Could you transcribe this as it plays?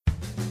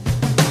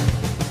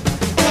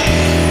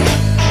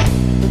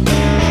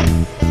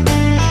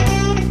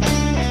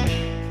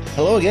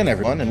again,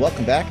 everyone, and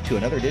welcome back to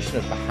another edition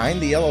of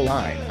Behind the Yellow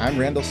Line. I'm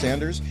Randall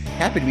Sanders,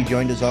 happy to be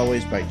joined as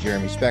always by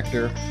Jeremy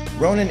Spector.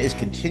 Ronan is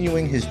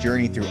continuing his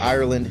journey through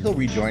Ireland. He'll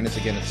rejoin us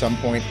again at some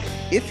point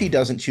if he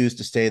doesn't choose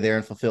to stay there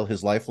and fulfill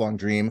his lifelong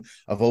dream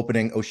of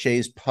opening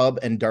O'Shea's Pub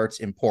and Darts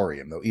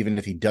Emporium. Though even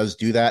if he does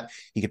do that,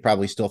 he could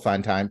probably still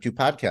find time to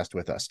podcast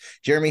with us.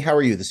 Jeremy, how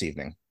are you this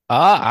evening?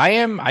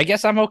 I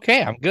guess I'm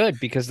okay. I'm good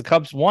because the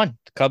Cubs won.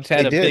 The Cubs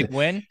had a big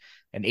win,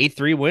 an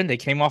 8-3 win. They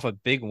came off a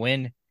big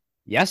win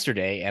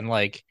yesterday. And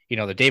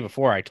the day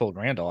before I told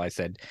Randall, I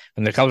said,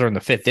 when the Cubs are in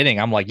the fifth inning,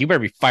 I'm like, you better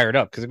be fired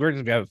up because we're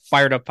going to have a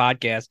fired up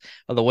podcast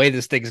of the way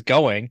this thing's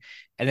going.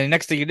 And then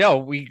next thing you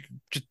know,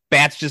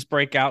 bats just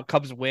break out,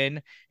 Cubs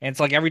win. And it's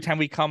like every time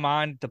we come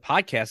on the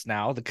podcast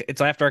now,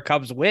 it's after our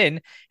Cubs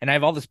win. And I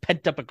have all this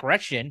pent up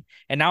aggression.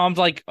 And now I'm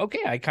like,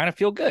 okay, I kind of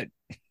feel good.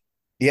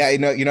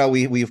 Yeah,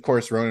 we of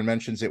course, Ronan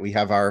mentions it. We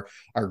have our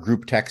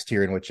group text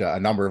here in which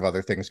a number of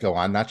other things go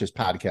on, not just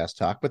podcast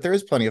talk, but there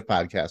is plenty of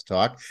podcast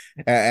talk.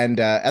 And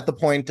at the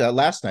point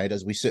last night,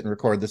 as we sit and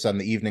record this on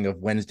the evening of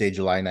Wednesday,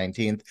 July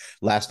 19th,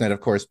 last night, of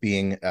course,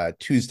 being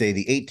Tuesday,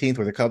 the 18th,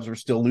 where the Cubs were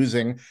still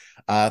losing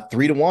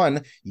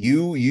 3-1,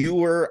 you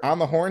were on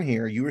the horn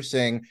here. You were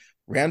saying,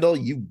 Randall,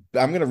 I'm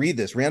going to read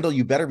this. Randall,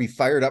 you better be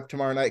fired up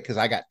tomorrow night because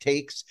I got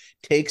takes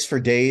for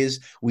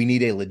days. We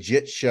need a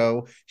legit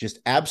show, just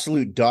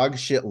absolute dog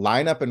shit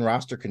lineup and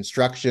roster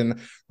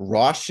construction.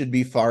 Ross should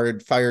be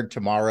fired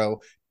tomorrow.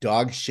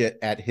 Dog shit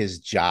at his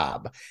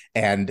job.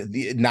 And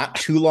not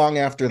too long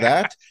after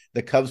that,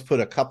 the Cubs put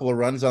a couple of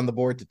runs on the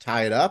board to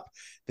tie it up.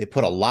 They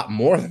put a lot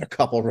more than a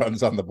couple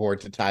runs on the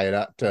board to tie it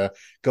up to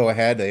go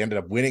ahead. They ended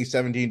up winning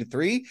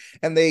 17-3,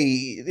 and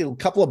a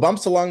couple of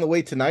bumps along the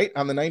way tonight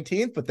on the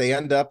 19th, but they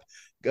end up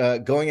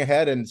going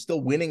ahead and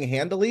still winning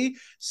handily.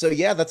 So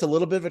yeah, that's a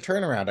little bit of a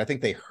turnaround. I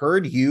think they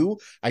heard you.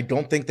 I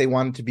don't think they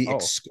wanted to be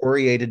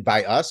excoriated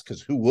by us,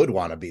 because who would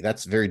want to be?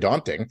 That's very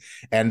daunting.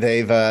 And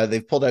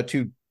they've pulled out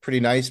two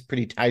pretty nice,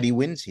 pretty tidy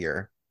wins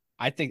here.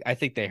 I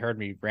think they heard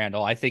me,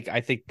 Randall. I think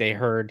they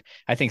heard.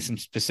 I think some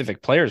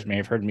specific players may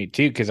have heard me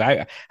too, because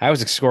I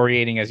was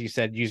excoriating, as you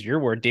said, use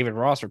your word, David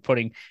Ross, for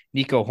putting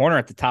Nico Horner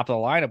at the top of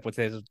the lineup with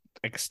his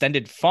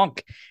extended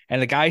funk,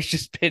 and the guy's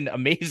just been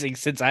amazing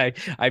since I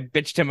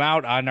bitched him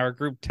out on our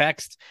group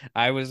text.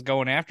 I was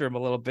going after him a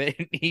little bit,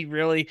 and he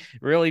really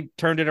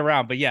turned it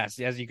around. But yes,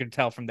 as you can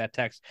tell from that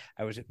text,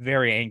 I was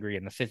very angry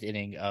in the fifth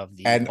inning of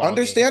the and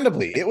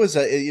understandably game. It was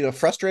a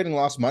frustrating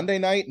loss Monday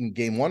night in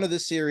game one of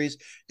this series,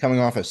 coming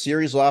off a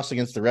series loss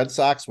against the Red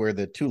Sox where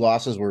the two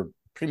losses were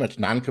pretty much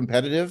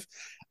non-competitive.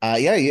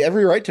 You have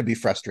every right to be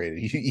frustrated.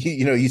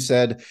 You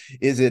said,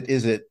 is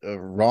it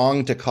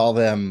wrong to call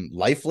them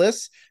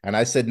lifeless? And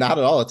I said, not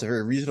at all. It's a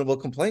very reasonable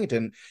complaint.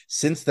 And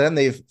since then,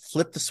 they've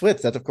flipped the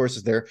switch. That, of course,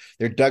 is their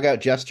dugout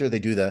gesture. They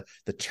do the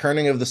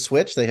turning of the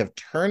switch. They have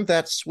turned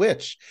that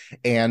switch,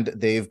 and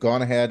they've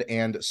gone ahead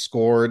and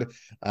scored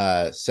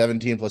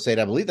 17 plus 8.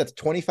 I believe that's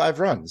 25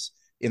 runs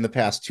in the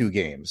past two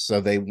games. So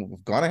they've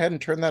gone ahead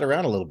and turned that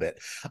around a little bit.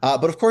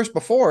 But of course,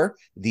 before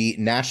the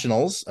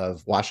Nationals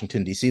of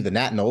Washington, D.C., the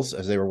Nationals,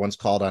 as they were once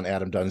called on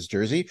Adam Dunn's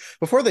jersey,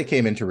 before they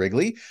came into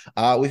Wrigley,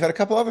 we've had a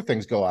couple other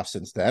things go off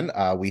since then.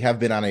 We have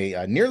been on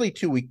a nearly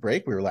 2-week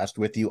break. We were last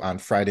with you on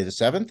Friday the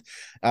 7th.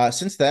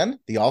 Since then,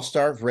 the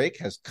All-Star break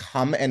has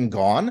come and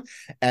gone.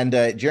 And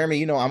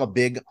Jeremy, I'm a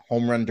big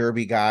home run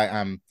derby guy.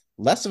 I'm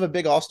less of a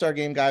big All-Star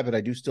game guy, but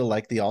I do still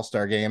like the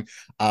All-Star game.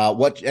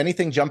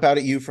 Anything jump out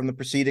at you from the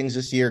proceedings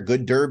this year?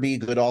 Good derby,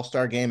 good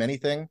All-Star game,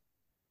 anything?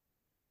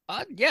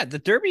 Yeah, the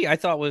derby I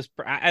thought was,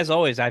 as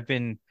always, I've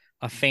been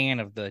a fan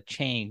of the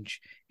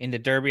change in the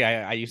derby.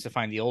 I used to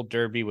find the old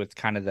derby with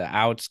kind of the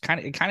outs,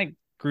 it kind of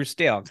grew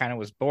stale, kind of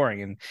was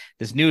boring. And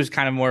this new is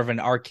kind of more of an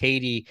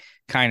arcadey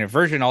kind of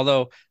version,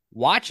 although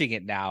watching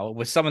it now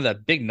with some of the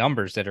big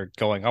numbers that are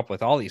going up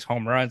with all these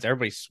home runs,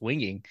 everybody's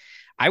swinging.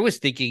 I was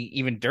thinking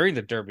even during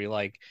the derby,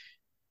 like,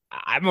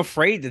 I'm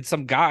afraid that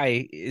some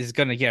guy is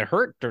going to get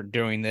hurt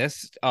doing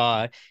this.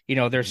 They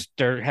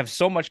have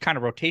so much kind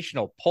of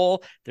rotational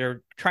pull.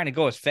 They're trying to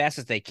go as fast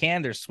as they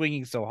can. They're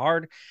swinging so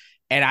hard.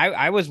 And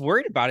I was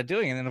worried about it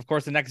doing it. And then, of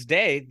course, the next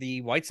day,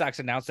 the White Sox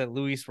announced that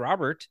Luis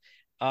Robert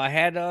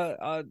had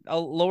a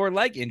lower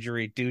leg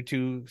injury due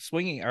to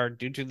swinging, or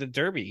due to the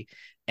derby.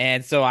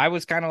 And so I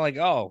was kind of like,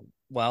 oh,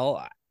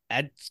 well,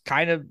 that's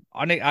kind of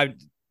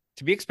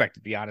to be expected,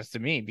 to be honest, to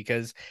me,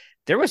 because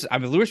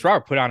Luis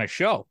Robert put on a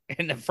show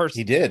in the first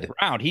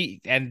round.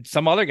 He and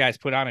some other guys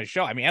put on a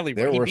show. I mean,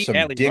 there were some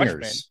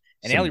dingers.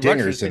 And some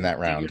dingers in that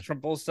round from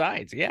both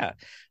sides. Yeah.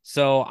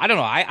 So I don't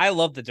know. I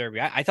love the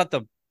derby. I thought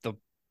the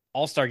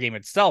All-Star game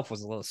itself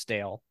was a little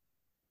stale,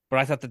 but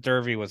I thought the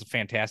derby was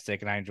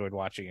fantastic and I enjoyed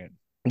watching it.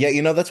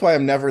 Yeah, that's why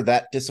I'm never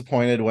that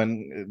disappointed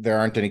when there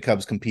aren't any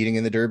Cubs competing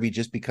in the derby,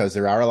 just because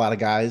there are a lot of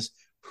guys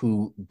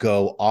who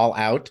go all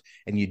out,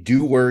 and you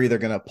do worry they're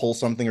going to pull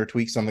something or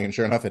tweak something. And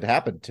sure enough, it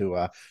happened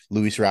to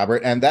Luis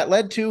Robert, and that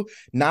led to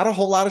not a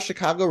whole lot of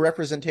Chicago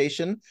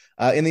representation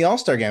in the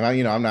All-Star game.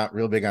 I'm not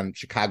real big on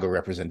Chicago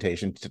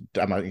representation.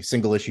 I'm a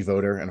single issue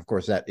voter, and of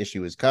course that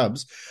issue is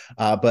Cubs.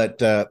 But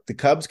the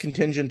Cubs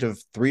contingent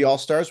of 3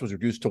 All-Stars was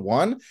reduced to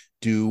 1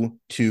 due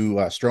to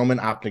Stroman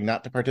opting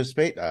not to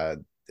participate.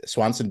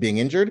 Swanson being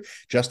injured.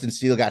 Justin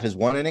Steele got his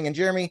 1 inning, and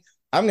Jeremy,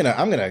 I'm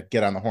gonna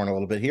get on the horn a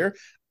little bit here.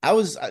 I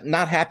was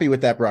not happy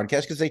with that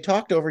broadcast because they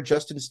talked over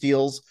Justin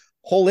Steele's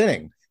whole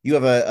inning. You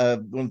have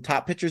one of the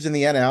top pitchers in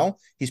the NL.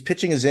 He's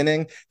pitching his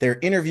inning. They're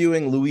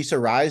interviewing Luis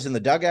Arraez in the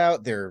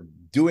dugout. They're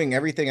doing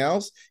everything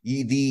else.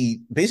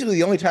 Basically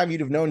the only time you'd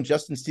have known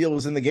Justin Steele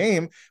was in the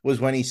game was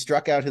when he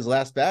struck out his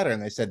last batter,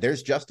 and they said,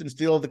 "There's Justin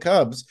Steele of the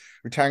Cubs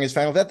retiring his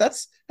final."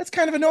 That's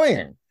kind of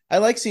annoying. I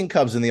like seeing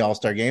Cubs in the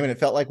All-Star game, and it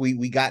felt like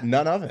we got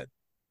none of it.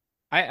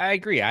 I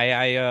agree.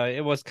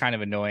 It was kind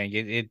of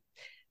annoying.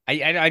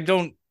 I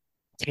don't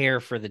care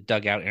for the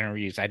dugout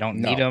interviews. I don't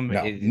need them.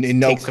 No, it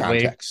no takes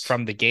context away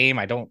from the game.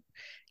 I don't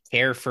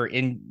care for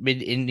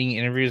mid-inning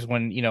interviews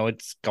when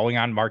it's going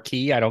on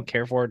marquee. I don't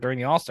care for it during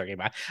the All-Star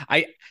game.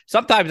 I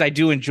sometimes I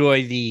do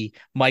enjoy the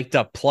mic'd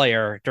up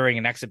player during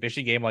an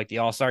exhibition game like the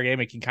All-Star game.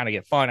 It can kind of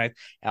get fun.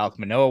 Alek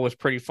Manoah was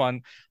pretty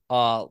fun.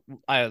 I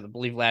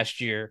believe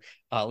last year,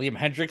 Liam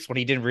Hendricks, when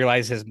he didn't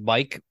realize his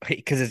mic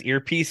because his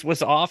earpiece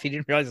was off, he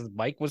didn't realize his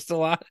mic was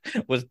still on,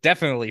 was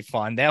definitely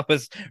fun. That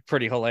was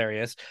pretty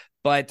hilarious.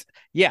 But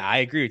yeah, I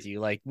agree with you.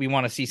 Like, we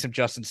want to see some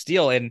Justin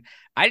Steele, and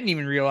I didn't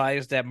even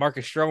realize that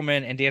Marcus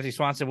Stroman and Dansby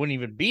Swanson wouldn't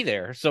even be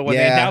there. So when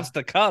they announced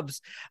the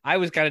Cubs, I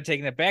was kind of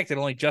taking it back that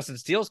only Justin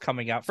Steele's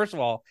coming out. First of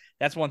all,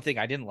 that's one thing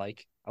I didn't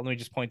like. Let me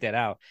just point that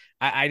out.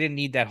 I didn't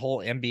need that whole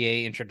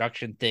NBA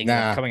introduction thing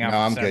coming out. No,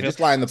 I'm good. Just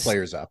line the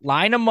players up.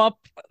 Line them up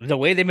the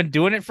way they've been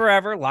doing it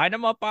forever. Line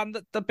them up on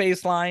the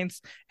baselines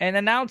and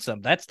announce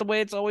them. That's the way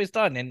it's always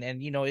done. And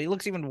it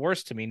looks even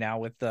worse to me now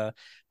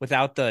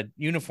without the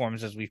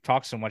uniforms, as we've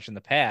talked so much in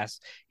the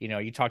past.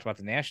 You talked about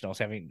the Nationals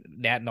having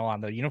National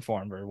on the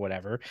uniform or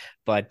whatever,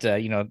 but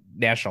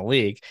National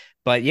League.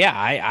 But yeah,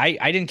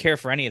 I didn't care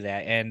for any of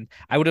that, and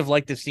I would have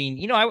liked to have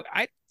seen.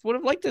 I would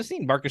have liked to have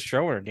seen Marcus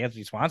Stroman and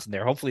Dansby Swanson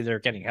there. Hopefully they're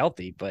getting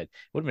healthy, but it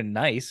would have been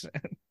nice.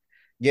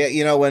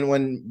 Yeah,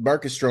 when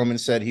Marcus Stroman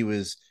said he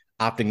was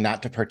opting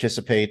not to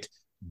participate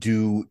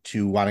due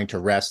to wanting to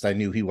rest, I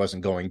knew he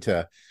wasn't going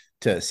to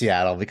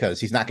Seattle, because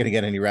he's not going to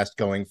get any rest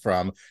going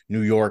from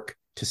New York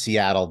to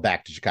Seattle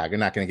back to Chicago.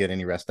 Not going to get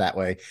any rest that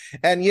way.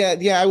 And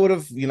yeah, I would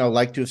have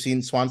liked to have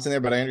seen Swanson there,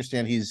 but I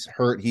understand he's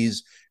hurt.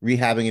 He's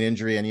rehabbing an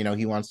injury, and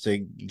he wants to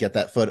get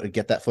that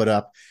foot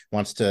up,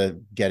 wants to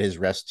get his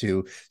rest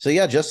too. So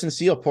yeah,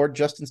 poor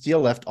Justin Steele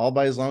left all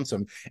by his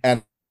lonesome.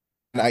 And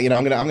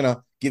I'm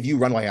gonna give you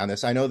runway on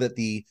this. I know that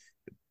the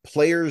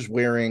players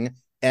wearing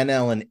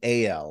NL and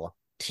AL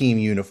team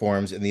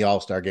uniforms in the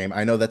All-Star game,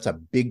 I know that's a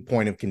big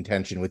point of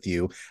contention with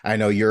you. I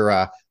know you're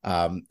a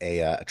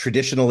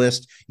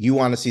traditionalist. You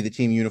want to see the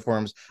team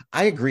uniforms.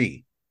 I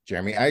agree,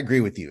 Jeremy. I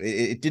agree with you.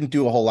 It didn't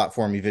do a whole lot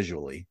for me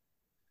visually.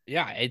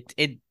 Yeah,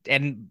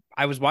 and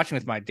I was watching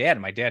with my dad,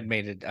 and my dad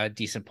made a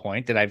decent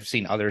point that I've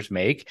seen others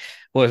make.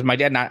 Was my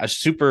dad not a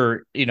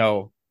super,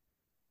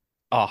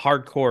 a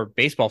hardcore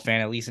baseball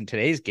fan, at least in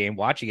today's game,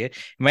 watching it?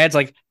 And my dad's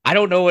like, I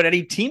don't know what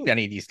any team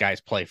any of these guys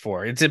play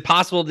for. It's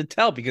impossible to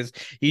tell because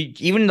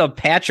even the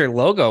patch or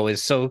logo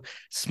is so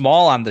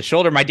small on the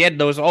shoulder. My dad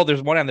knows,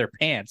 there's one on their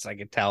pants, I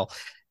could tell.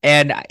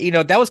 And,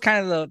 that was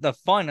kind of the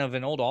fun of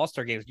an old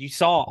All-Star game. You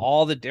saw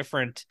all the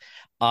different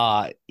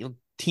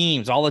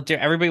teams,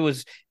 everybody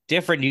was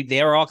different.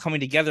 They were all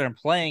coming together and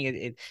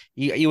playing.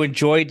 You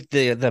enjoyed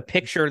the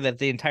picture that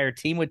the entire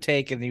team would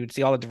take, and you would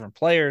see all the different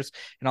players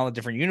and all the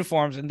different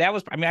uniforms. And that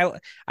was,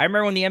 I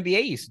remember when the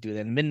NBA used to do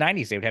that in the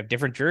mid-90s. They would have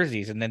different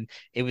jerseys, and then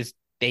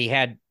they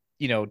had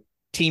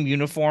team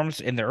uniforms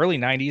in the early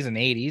 90s and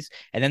 80s,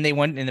 and then they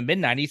went in the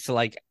mid-90s to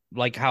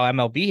like how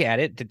MLB had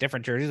it, to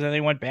different jerseys, and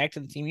they went back to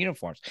the team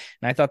uniforms.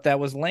 And I thought that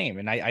was lame.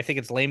 And I think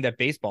it's lame that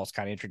baseball's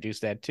kind of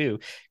introduced that too,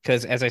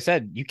 because as I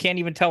said, you can't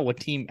even tell what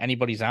team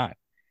anybody's on.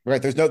 Right.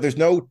 There's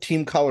no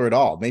team color at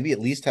all. Maybe at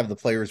least have the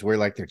players wear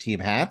their team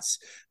hats,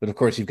 but of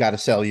course you've got to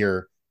sell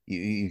your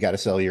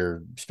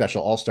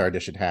special All-Star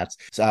edition hats.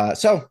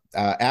 So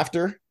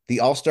after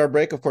the All-Star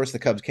break, of course, the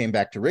Cubs came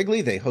back to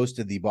Wrigley. They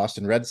hosted the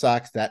Boston Red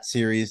Sox. That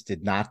series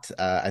did not,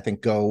 I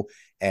think, go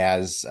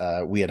as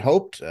we had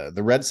hoped.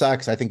 The Red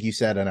Sox, I think you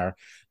said in our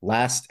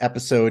last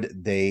episode,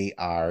 they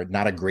are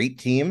not a great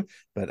team,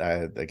 but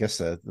I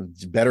guess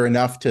it's better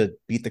enough to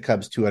beat the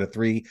Cubs 2 out of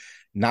 3.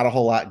 Not a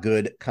whole lot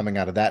good coming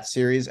out of that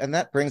series. And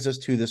that brings us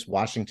to this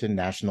Washington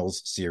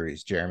Nationals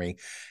series, Jeremy.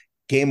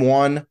 Game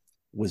 1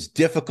 was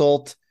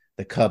difficult.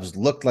 The Cubs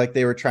looked like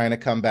they were trying to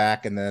come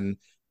back, and then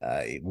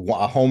a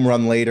home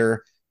run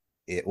later,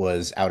 it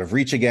was out of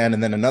reach again.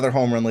 And then another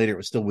home run later, it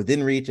was still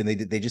within reach, and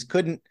they just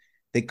couldn't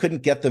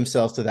get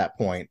themselves to that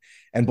point.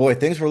 And boy,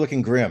 things were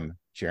looking grim,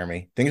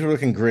 Jeremy. Things were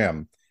looking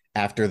grim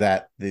after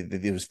that.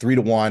 It was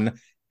 3-1,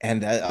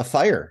 and a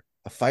fire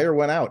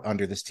went out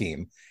under this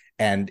team.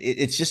 And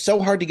it's just so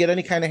hard to get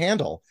any kind of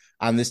handle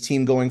on this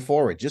team going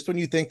forward. Just when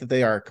you think that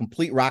they are a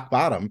complete rock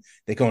bottom,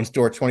 they go and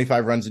score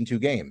 25 runs in 2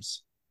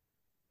 games.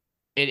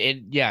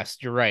 Yes,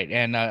 you're right.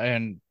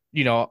 And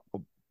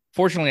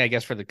fortunately, I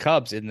guess for the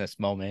Cubs in this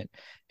moment,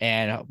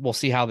 and we'll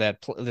see how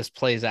this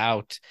plays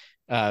out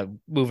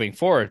moving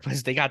forward,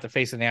 because they got to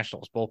face the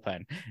Nationals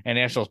bullpen, and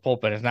Nationals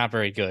bullpen is not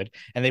very good.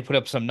 And they put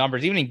up some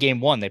numbers, even in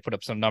game one, they put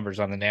up some numbers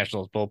on the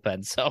Nationals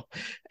bullpen. So,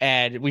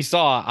 and we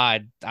saw,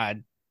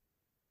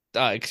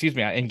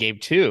 in game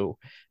two,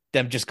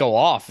 them just go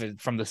off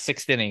from the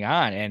sixth inning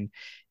on. And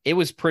it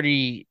was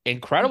pretty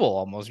incredible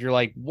almost. You're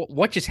like,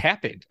 what just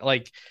happened?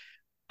 Like,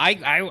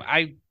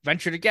 I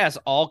venture to guess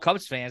all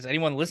Cubs fans,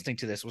 anyone listening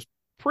to this, was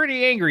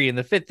pretty angry in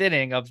the fifth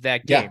inning of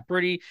that game. Yeah.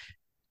 Pretty,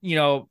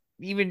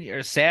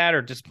 even sad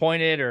or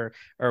disappointed or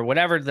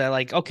whatever. That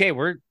like, okay,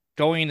 we're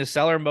going into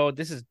seller mode.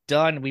 This is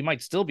done. We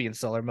might still be in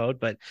seller mode,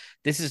 but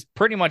this is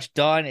pretty much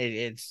done.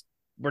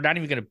 We're not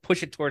even going to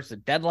push it towards the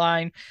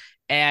deadline.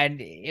 And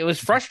it was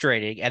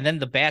frustrating. And then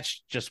the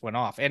bats just went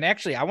off. And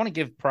actually, I want to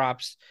give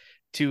props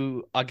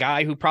to a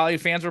guy who probably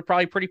fans were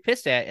probably pretty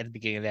pissed at the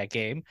beginning of that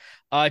game,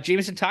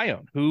 Jameson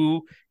Taillon,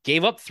 who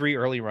gave up 3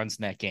 early runs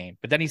in that game,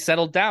 but then he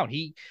settled down.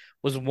 He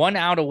was 1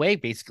 out away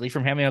basically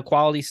from having a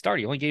quality start.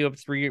 He only gave up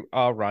 3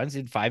 runs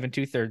in 5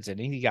 2/3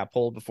 innings. He got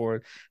pulled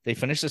before they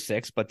finished the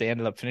 6th, but they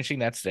ended up finishing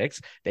that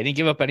 6th. They didn't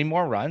give up any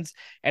more runs,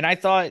 and I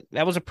thought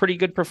that was a pretty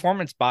good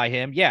performance by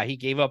him. Yeah, he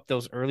gave up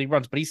those early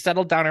runs, but he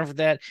settled down after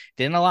that,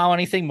 didn't allow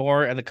anything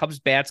more, and the Cubs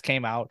bats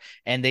came out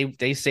and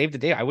they saved the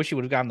day. I wish he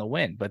would have gotten the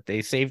win, but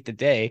they saved the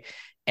day.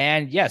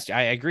 And yes,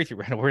 I agree with you,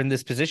 Randall. We're in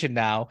this position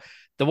now.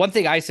 The one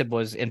thing I said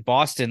was in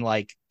Boston,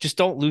 like, just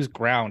don't lose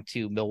ground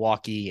to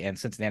Milwaukee and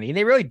Cincinnati. And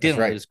they really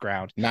didn't lose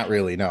ground. Not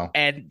really, no.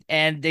 And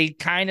they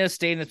kind of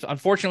stayed in this.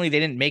 Unfortunately, they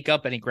didn't make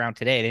up any ground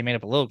today. They made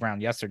up a little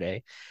ground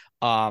yesterday.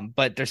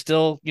 But they're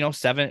still,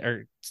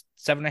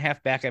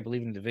 7.5 back, I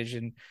believe, in the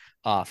division,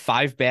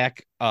 5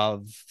 back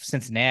of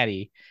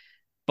Cincinnati.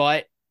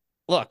 But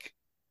look,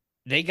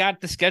 they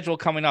got the schedule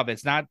coming up.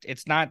 It's not,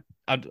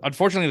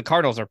 unfortunately, the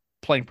Cardinals are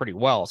playing pretty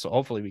well. So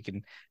hopefully we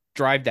can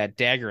drive that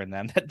dagger in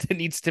them that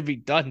needs to be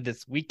done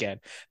this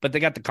weekend. But they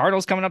got the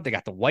Cardinals coming up. They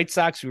got the White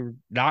Sox, who are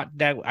not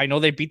that. I know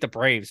they beat the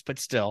Braves, but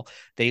still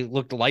they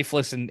looked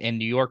lifeless in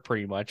New York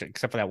pretty much,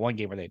 except for that one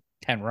game where they had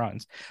 10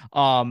 runs.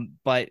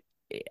 But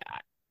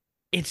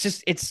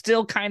it's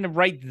still kind of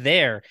right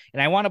there.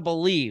 And I want to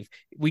believe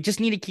we just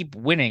need to keep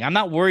winning. I'm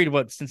not worried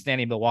about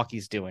Cincinnati and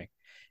Milwaukee's doing.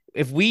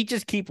 If we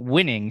just keep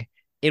winning,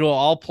 it will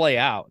all play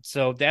out.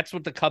 So that's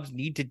what the Cubs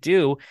need to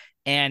do.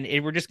 And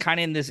we're just kind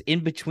of in this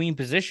in-between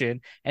position,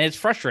 and it's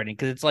frustrating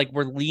because it's like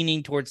we're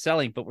leaning towards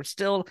selling, but we're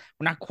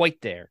not quite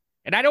there.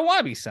 And I don't want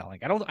to be selling.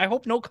 I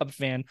hope no Cubs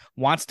fan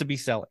wants to be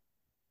selling.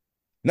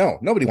 No,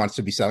 nobody wants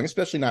to be selling,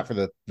 especially not for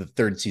the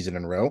 3rd season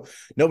in a row.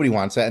 Nobody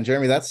wants that. And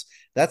Jeremy, that's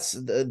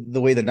the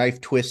way the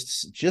knife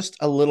twists just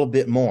a little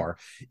bit more,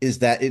 is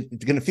that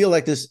it's going to feel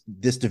like this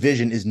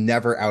division is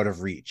never out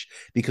of reach,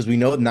 because we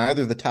know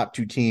neither of the top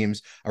 2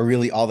 teams are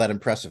really all that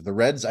impressive. The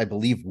Reds, I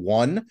believe,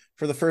 won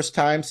for the first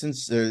time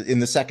since in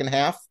the second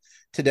half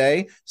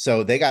today.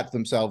 So they got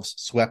themselves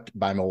swept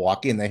by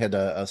Milwaukee, and they had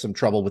some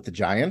trouble with the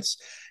Giants.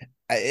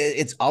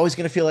 It's always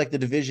going to feel like the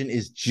division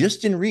is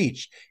just in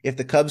reach if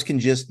the Cubs can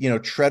just,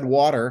 tread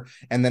water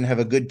and then have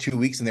a good 2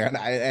 weeks in there.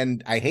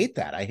 And I hate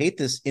that. I hate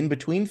this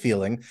in-between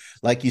feeling.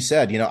 Like you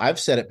said, I've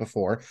said it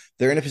before.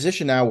 They're in a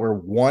position now where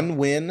 1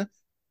 win,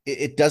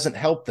 it doesn't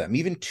help them.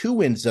 Even 2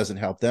 wins doesn't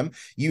help them.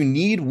 You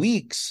need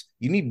weeks.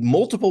 You need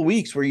multiple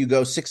weeks where you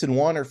go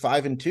 6-1 or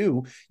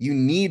 5-2. You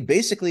need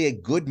basically a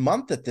good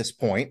month at this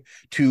point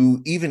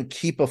to even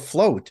keep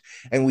afloat.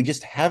 And we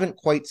just haven't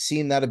quite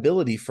seen that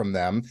ability from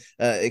them,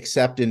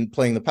 except in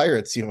playing the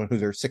Pirates, who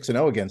they're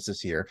 6-0 against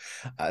this year.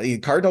 The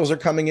Cardinals are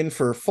coming in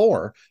for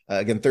 4.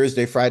 Again,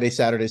 Thursday, Friday,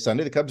 Saturday,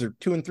 Sunday. The Cubs are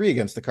 2-3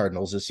 against the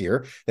Cardinals this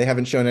year. They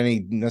haven't shown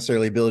any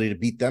necessarily ability to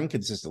beat them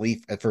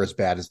consistently for as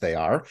bad as they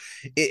are.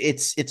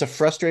 It's a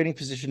frustrating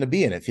position to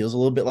be in. It feels a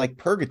little bit like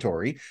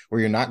purgatory, where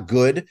you're not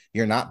good,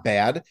 you're not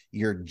bad,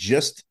 you're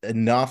just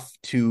enough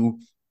to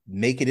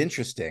make it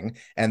interesting.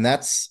 And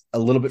that's a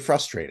little bit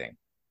frustrating.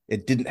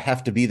 It didn't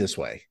have to be this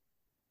way.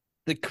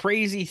 The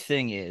crazy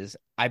thing is,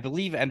 I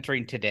believe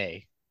entering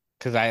today,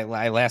 because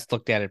I last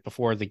looked at it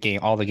before the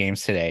game, all the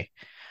games today,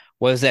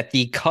 was that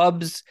the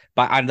Cubs,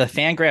 on the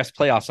Fangraphs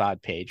playoffs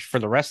odd page for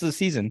the rest of the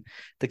season,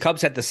 the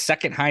Cubs had the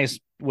 2nd highest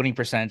winning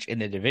percentage in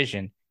the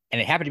division, and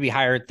it happened to be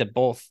higher than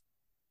both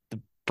the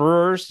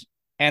Brewers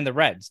and the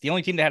Reds. The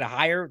only team that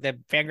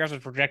Fangraphs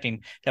was projecting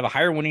to have a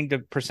higher winning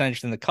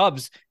percentage than the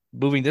Cubs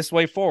moving this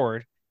way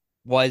forward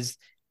was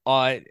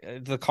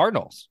the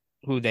Cardinals,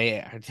 who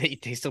they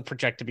still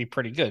project to be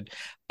pretty good.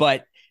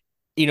 But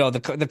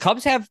the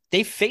Cubs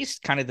they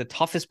faced kind of the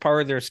toughest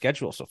part of their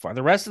schedule so far.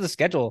 The rest of the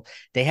schedule,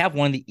 they have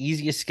one of the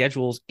easiest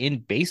schedules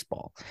in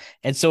baseball.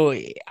 And so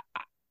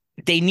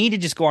they need to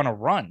just go on a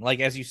run.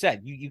 Like, as you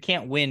said, you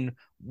can't win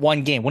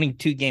 1 game. Winning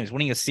 2 games,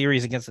 winning a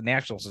series against the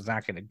Nationals is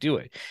not going to do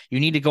it. You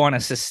need to go on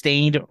a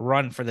sustained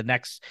run for the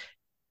next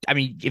I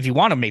mean, if you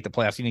want to make the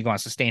playoffs, you need to go on a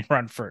sustained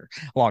run for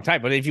a long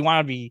time. But if you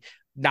want to be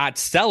not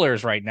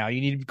sellers right now,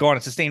 you need to go on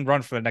a sustained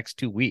run for the next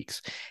 2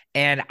 weeks.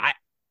 And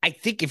I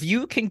think if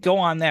you can go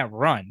on that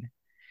run,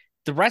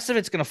 the rest of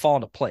it's going to fall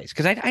into place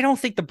because I don't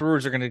think the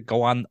Brewers are going to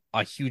go on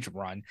a huge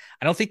run.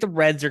 I don't think the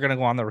Reds are going to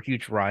go on the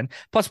huge run.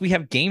 Plus, we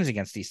have games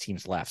against these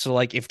teams left. So,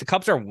 like, if the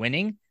Cubs are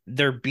winning,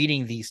 they're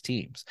beating these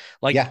teams.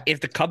 Like, Yeah. if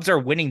the Cubs are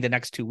winning the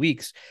next 2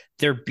 weeks,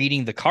 they're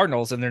beating the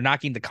Cardinals and they're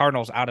knocking the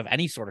Cardinals out of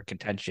any sort of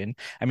contention.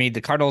 I mean,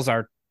 the Cardinals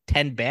are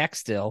 10 back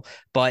still,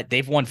 but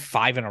they've won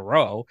 5 in a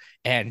row.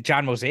 And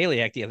John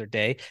Mozeliak the other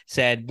day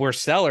said, we're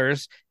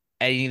sellers.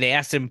 And they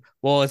asked him,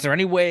 well, is there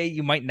any way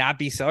you might not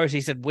be sellers?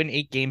 He said, win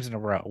 8 games in a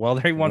row. Well,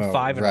 they won Well,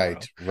 5 in a row.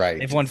 right.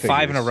 They've won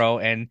 5 in a row,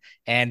 and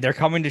they're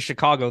coming to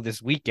Chicago this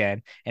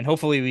weekend, and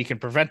hopefully we can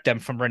prevent them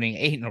from running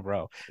 8 in a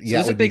row. So Yeah,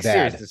 there's it a would be big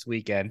series bad. this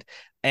weekend,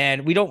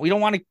 and we don't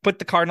want to put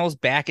the Cardinals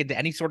back into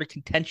any sort of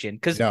contention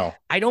because No.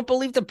 I don't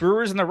believe the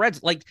Brewers and the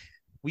Reds. Like,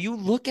 when you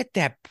look at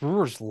that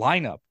Brewers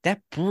lineup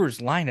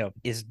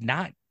is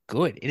not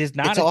good. It is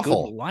not It's a good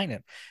awful.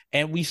 lineup,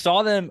 and we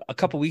saw them a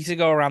couple weeks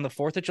ago around the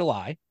 4th of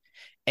July.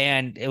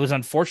 And it was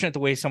unfortunate the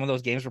way some of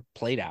those games were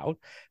played out,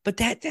 but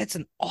that's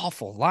an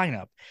awful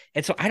lineup.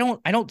 And so I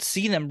don't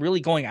see them really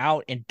going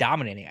out and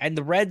dominating. And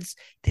the Reds,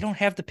 they don't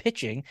have the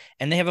pitching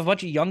and they have a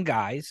bunch of young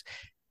guys.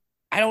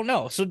 I don't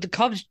know. So the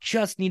Cubs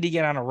just need to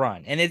get on a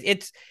run. And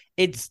it's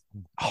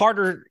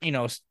harder,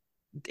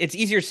 it's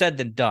easier said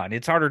than done.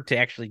 It's harder to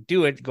actually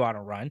do it, go on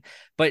a run,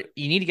 but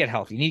you need to get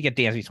healthy. You need to get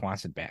Dansby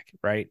Swanson back,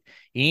 right?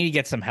 You need to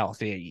get some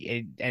health.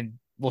 And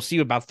we'll see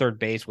about third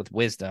base with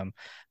Wisdom,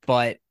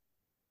 but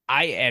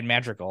and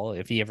Madrigal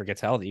if he ever gets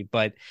healthy,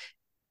 but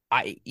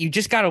you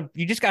just gotta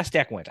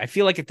stack wins. I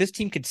feel like if this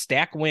team could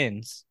stack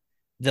wins,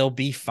 they'll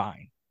be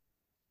fine.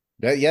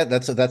 Yeah,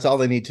 that's all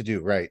they need to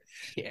do, right?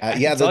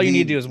 That's all you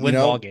need to do is win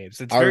ball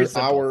games. It's very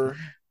simple. Our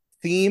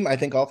theme, I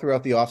think, all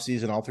throughout the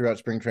offseason, all throughout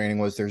spring training,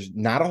 was there's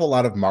not a whole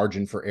lot of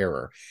margin for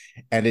error,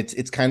 and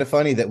it's kind of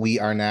funny that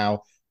we are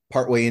now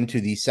partway into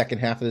the second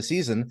half of the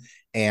season,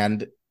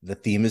 and the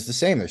theme is the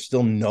same. There's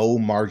still no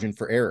margin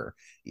for error.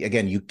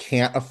 Again, you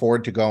can't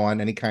afford to go on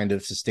any kind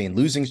of sustained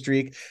losing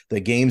streak. The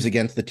games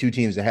against the 2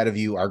 teams ahead of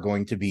you are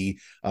going to be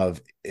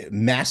of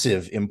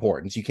massive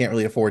importance. You can't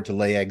really afford to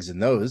lay eggs in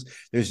those.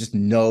 There's just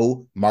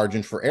no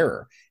margin for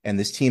error. And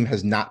this team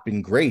has not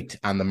been great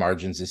on the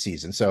margins this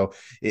season. So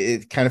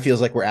it kind of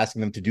feels like we're asking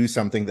them to do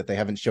something that they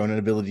haven't shown an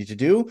ability to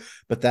do,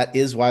 but that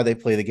is why they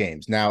play the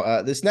games.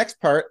 Now, this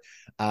next part,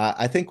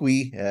 I think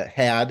we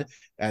had,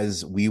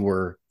 as we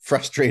were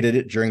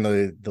frustrated during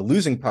the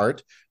losing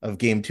part of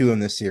game 2 in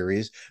this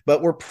series,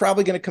 but we're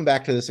probably going to come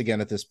back to this again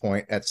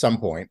at some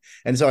point.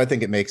 And so I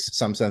think it makes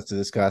some sense to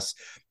discuss.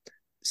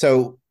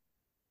 So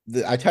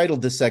I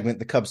titled this segment,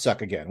 "The Cubs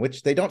Suck Again,"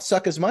 which they don't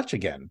suck as much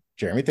again.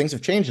 Jeremy, things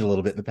have changed a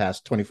little bit in the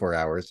past 24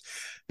 hours,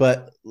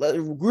 but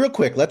real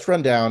quick, let's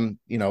run down,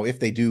 if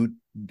they do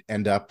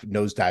end up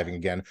nosediving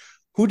again,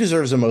 who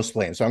deserves the most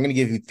blame? So I'm going to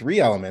give you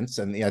 3 elements,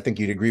 and I think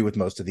you'd agree with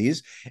most of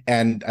these.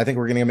 And I think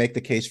we're going to make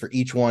the case for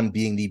each one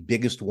being the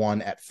biggest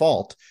one at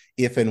fault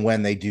if and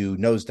when they do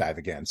nosedive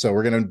again. So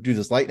we're going to do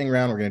this lightning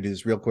round. We're going to do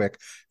this real quick.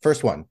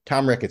 First one,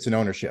 Tom Ricketts in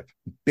ownership.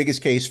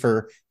 Biggest case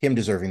for him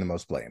deserving the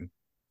most blame.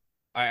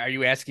 Are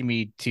you asking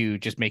me to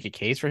just make a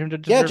case for him to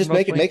deserve? Yeah, just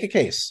make a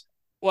case.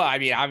 Well, I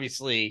mean,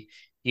 obviously,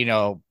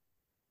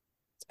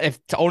 if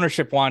the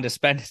ownership wanted to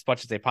spend as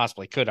much as they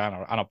possibly could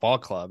on a ball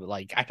club,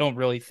 like, I don't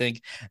really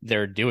think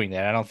they're doing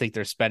that. I don't think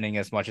they're spending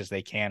as much as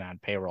they can on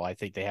payroll. I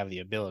think they have the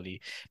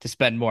ability to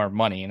spend more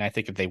money, and I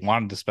think if they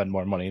wanted to spend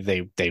more money,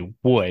 they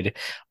would.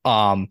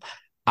 And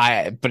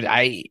then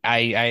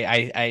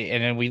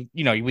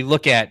we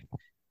look at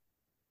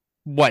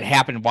what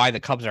happened, why the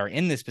Cubs are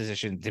in this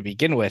position to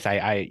begin with.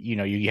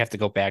 You have to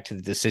go back to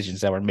the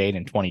decisions that were made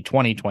in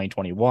 2020,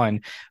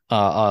 2021,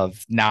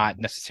 of not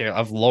necessarily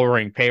of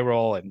lowering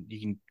payroll, and you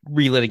can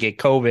relitigate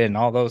COVID and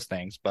all those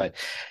things. But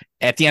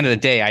at the end of the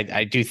day,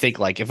 I do think,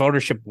 like, if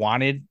ownership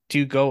wanted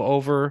to go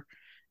over,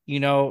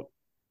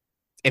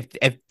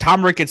 if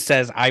Tom Ricketts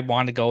says, I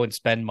want to go and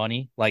spend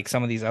money, like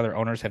some of these other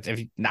owners have,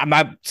 I'm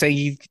not saying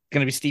he's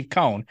going to be Steve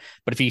Cohn,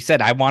 but if he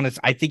said, I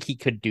think he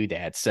could do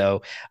that.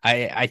 So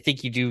I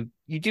think you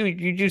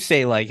do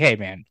say, like, hey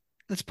man,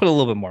 let's put a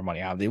little bit more money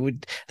out.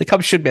 The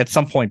Cubs should at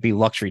some point be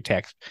luxury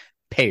tax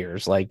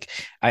payers. Like,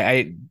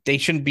 they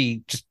shouldn't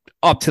be just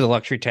up to the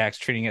luxury tax,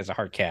 treating it as a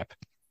hard cap.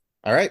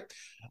 All right.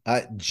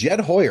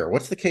 Jed Hoyer,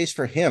 what's the case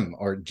for him,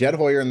 or Jed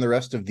Hoyer and the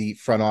rest of the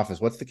front office?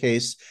 What's the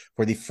case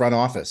for the front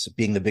office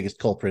being the biggest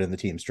culprit in the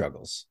team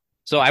struggles?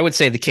 So I would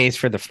say the case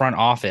for the front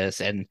office,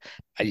 and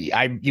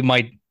you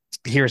might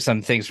hear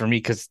some things from me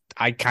because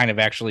I kind of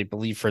actually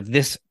believe for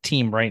this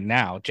team right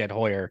now, Jed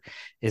Hoyer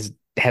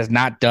has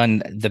not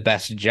done the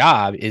best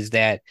job, is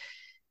that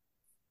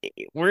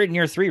we're in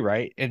year 3,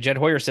 right? And Jed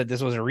Hoyer said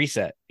this was a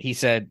reset. He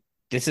said,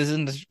 this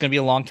isn't going to be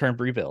a long-term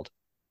rebuild.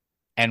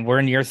 And we're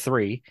in year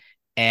 3.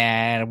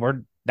 And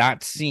we're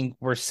not seeing,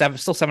 we're still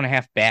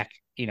 7.5 back,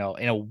 in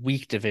a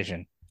weak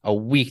division. a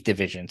weak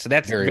division. So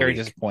that's Very very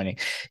weak. disappointing.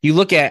 You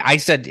look at, I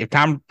said, if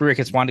Tom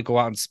Ricketts wanted to go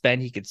out and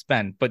spend, he could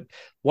spend. But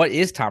what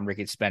is Tom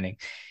Ricketts spending?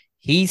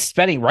 He's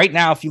spending right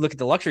now. If you look at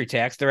the luxury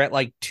tax, they're at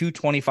like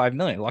 225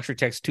 million. Luxury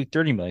tax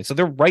 230 million. So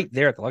they're right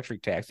there at the luxury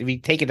tax. If you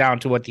take it down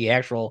to what the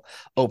actual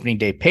opening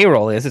day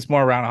payroll is, it's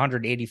more around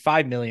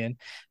 185 million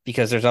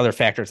because there's other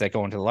factors that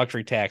go into the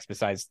luxury tax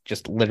besides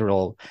just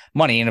literal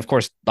money. And of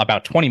course,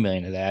 about 20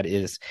 million of that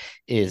is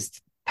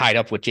tied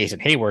up with Jason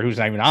Hayward, who's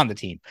not even on the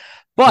team.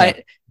 But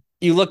Yeah.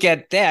 you look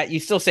at that, you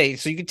still say,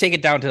 so you can take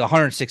it down to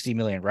 160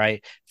 million,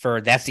 right?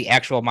 For that's the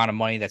actual amount of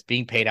money that's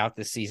being paid out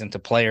this season to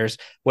players,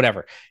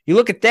 whatever. You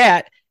look at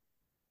that,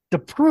 the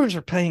Brewers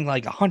are paying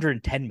like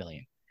 110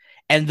 million,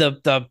 and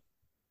the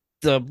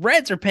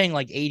Reds are paying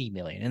like 80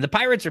 million, and the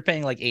Pirates are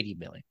paying like 80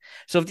 million.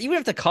 So even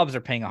if the Cubs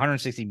are paying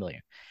 160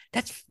 million,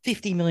 that's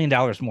 $50 million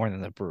more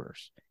than the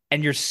Brewers,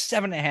 and you're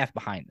 7.5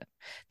 behind them.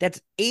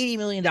 That's $80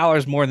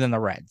 million more than the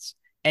Reds,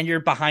 and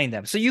you're behind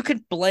them. So you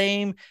could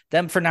blame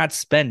them for not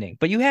spending,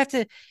 but you have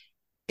to,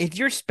 if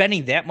you're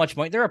spending that much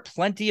money, there are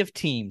plenty of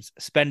teams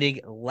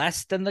spending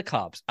less than the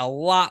Cubs, a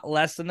lot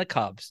less than the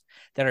Cubs,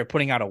 that are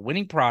putting out a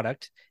winning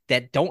product,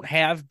 that don't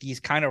have these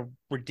kind of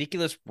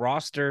ridiculous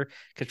roster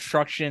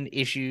construction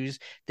issues,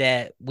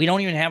 that we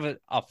don't even have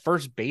a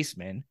first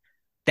baseman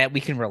that we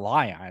can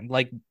rely on.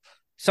 Like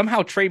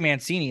somehow Trey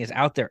Mancini is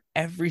out there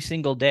every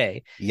single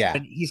day. Yeah.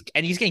 And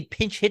he's getting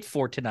pinch hit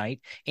for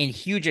tonight in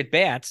huge at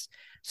bats.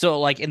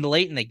 So like in the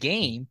late in the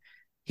game,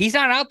 he's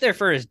not out there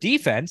for his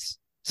defense.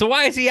 So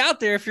why is he out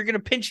there if you're going to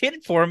pinch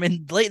hit for him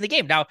in late in the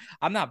game? Now,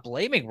 I'm not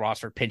blaming Ross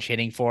for pinch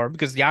hitting for him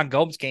because Yan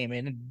Gomes came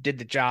in and did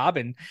the job,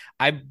 and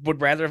I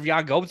would rather have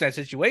Yan Gomes in that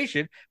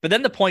situation. But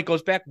then the point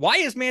goes back, why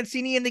is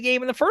Mancini in the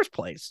game in the first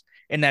place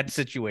in that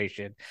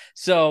situation?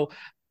 So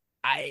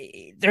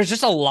there's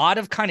just a lot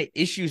of kind of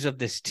issues of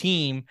this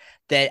team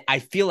that I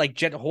feel like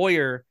Jed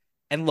Hoyer,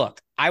 and look,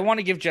 I want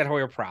to give Jed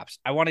Hoyer props.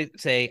 I want to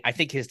say I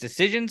think his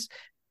decisions,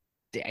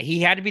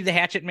 he had to be the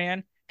hatchet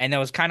man. And that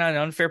was kind of an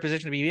unfair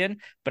position to be in,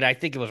 but I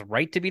think it was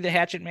right to be the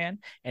hatchet man.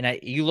 And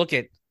you look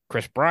at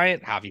Chris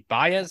Bryant, Javi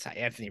Baez,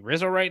 Anthony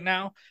Rizzo right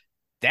now,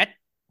 that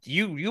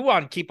you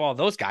want to keep all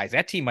those guys.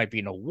 That team might be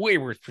in a way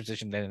worse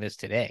position than it is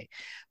today.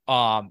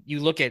 You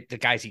look at the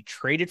guys he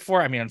traded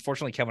for. I mean,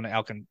 unfortunately, Kevin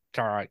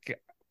Alcantara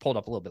pulled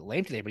up a little bit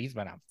lame today, but he's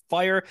been on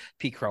fire.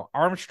 Pete Crow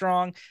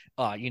Armstrong,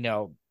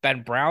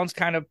 Ben Brown's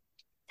kind of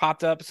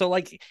popped up. So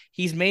like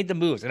he's made the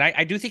moves. And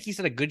I do think he's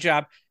done a good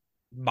job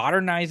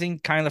modernizing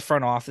kind of the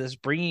front office,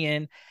 bringing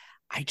in.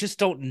 I just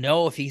don't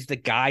know if he's the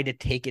guy to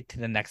take it to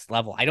the next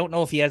level. I don't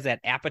know if he has that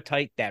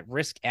appetite, that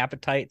risk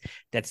appetite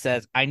that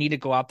says, I need to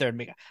go out there and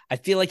make. I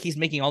feel like he's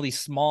making all these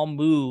small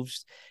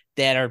moves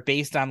that are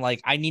based on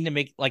like, I need to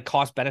make like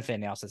cost benefit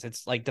analysis.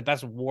 It's like the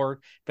best WAR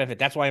benefit.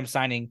 That's why I'm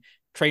signing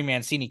Trey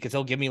Mancini, because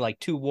he'll give me like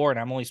 2 WAR and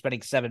I'm only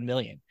spending $7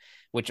 million,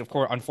 which of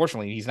course,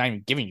 unfortunately, he's not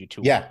even giving you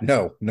 2 Yeah.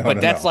 WAR. No.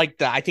 But that's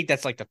like I think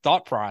that's like the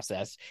thought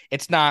process.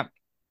 It's not,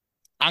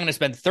 I'm going to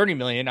spend 30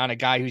 million on a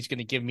guy who's going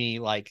to give me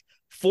like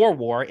 4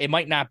 WAR. It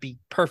might not be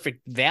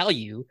perfect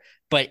value,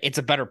 but it's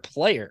a better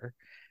player.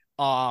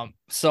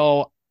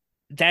 So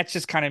that's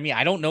just kind of me.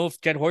 I don't know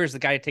if Jed Hoyer's the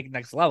guy to take the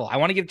next level. I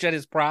want to give Jed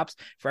his props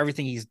for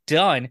everything he's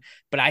done,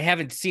 but I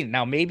haven't seen it.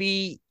 Now,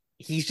 maybe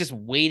he's just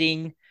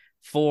waiting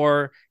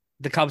for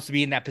the Cubs to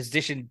be in that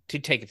position to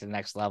take it to the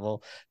next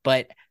level.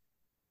 But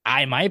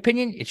in my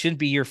opinion, it shouldn't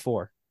be year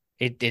 4.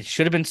 It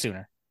should have been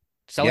sooner.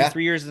 Selling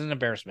 3 years is an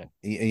embarrassment.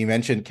 You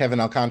mentioned Kevin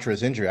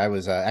Alcantara's injury. I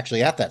was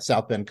actually at that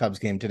South Bend Cubs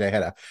game today. I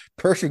had a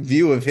perfect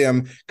view of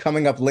him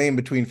coming up lane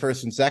between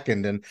first and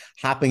second and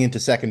hopping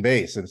into second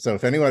base. And so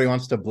if anybody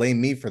wants to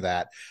blame me for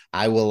that,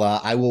 I will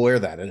wear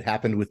that. It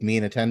happened with me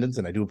in attendance,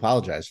 and I do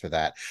apologize for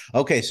that.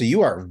 Okay, so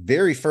you are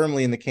very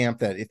firmly in the camp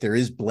that if there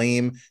is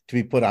blame to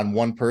be put on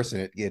one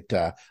person,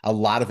 a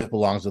lot of it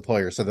belongs with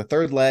Hoyer. So the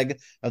third leg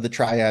of the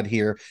triad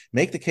here,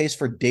 make the case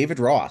for David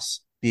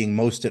Ross being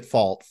most at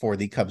fault for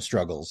the Cubs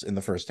struggles in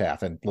the first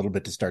half and a little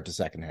bit to start the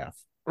second half.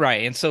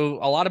 Right. And so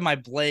a lot of my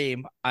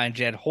blame on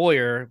Jed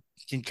Hoyer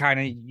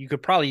you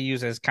could probably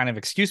use as kind of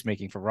excuse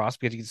making for Ross,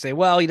 because you can say,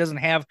 well, he doesn't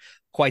have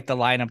quite the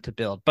lineup to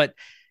build. But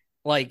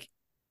like,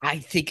 I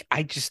think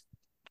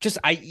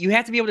you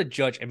have to be able to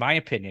judge, in my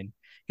opinion,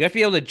 you have to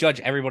be able to judge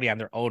everybody on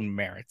their own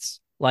merits.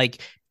 Like,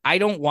 I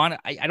don't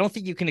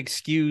think you can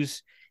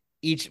excuse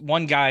each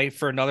one guy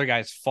for another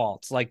guy's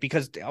faults. Like,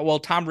 because, well,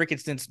 Tom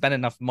Ricketts didn't spend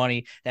enough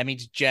money, that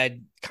means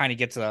Jed kind of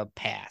gets a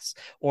pass.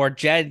 Or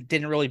Jed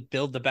didn't really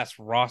build the best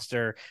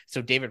roster,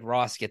 so David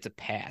Ross gets a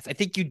pass. I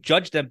think you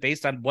judge them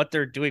based on what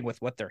they're doing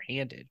with what they're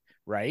handed,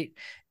 right?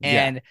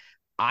 And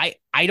I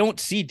don't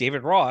see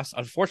David Ross,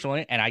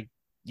 unfortunately, and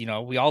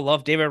we all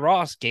love David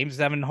Ross, Game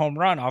 7 home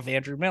run off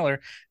Andrew Miller,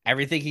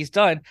 everything he's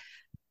done.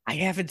 I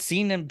haven't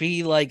seen him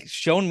be like,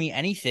 shown me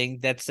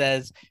anything that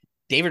says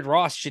David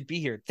Ross should be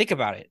here. Think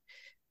about it.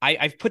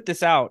 I've put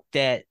this out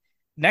that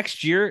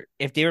next year,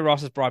 if David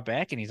Ross is brought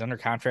back and he's under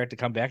contract to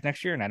come back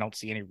next year, and I don't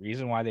see any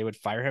reason why they would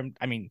fire him.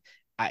 I mean,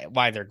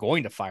 why they're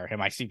going to fire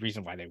him. I see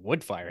reason why they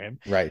would fire him.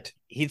 Right.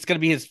 He's going to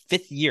be his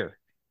 5th year.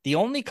 The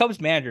only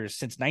Cubs managers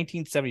since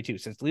 1972,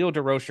 since Leo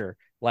DeRocher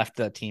left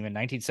the team in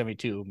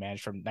 1972,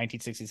 managed from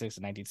 1966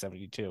 to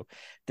 1972.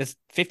 That's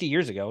 50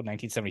 years ago,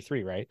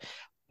 1973, right?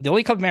 The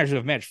only Cubs managers who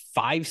have managed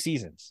 5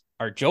 seasons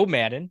are Joe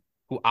Madden,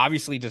 who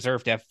obviously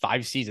deserved to have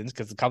 5 seasons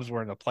because the Cubs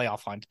were in the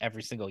playoff hunt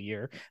every single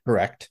year.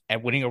 Correct.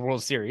 And winning a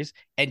World Series.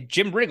 And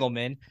Jim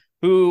Riggleman,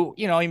 who,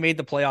 he made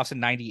the playoffs in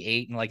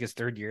 98 and like his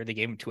third year. They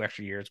gave him 2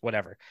 extra years,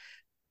 whatever.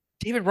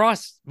 David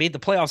Ross made the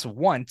playoffs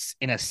once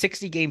in a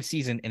 60-game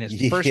season in his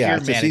first year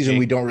it's managing. a season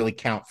we don't really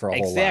count for a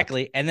whole lot.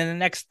 Exactly. And then the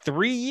next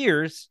 3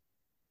 years,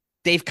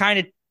 they've kind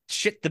of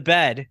shit the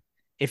bed,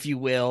 if you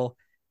will,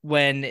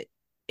 when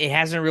it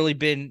hasn't really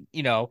been,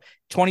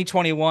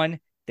 2021,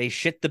 they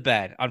shit the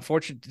bed.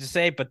 Unfortunate to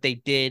say, but they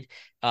did.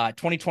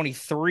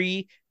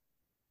 2023,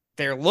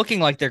 they're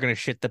looking like they're going to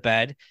shit the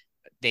bed.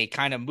 They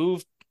kind of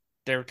moved.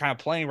 They're kind of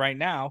playing right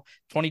now.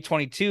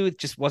 2022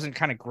 just wasn't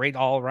kind of great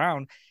all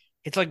around.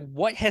 It's like,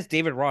 what has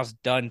David Ross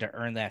done to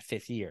earn that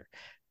 5th year?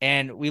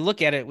 And we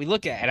look at it.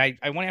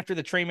 I went after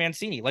the Trey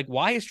Mancini. Like,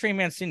 why is Trey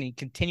Mancini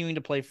continuing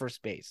to play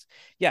first base?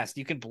 Yes,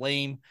 you can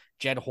blame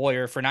Jed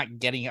Hoyer for not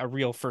getting a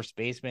real first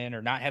baseman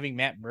or not having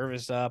Matt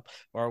Mervis up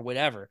or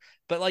whatever.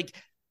 But like,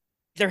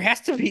 there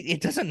has to be,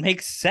 it doesn't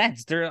make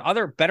sense. There are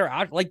other better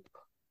options. Like,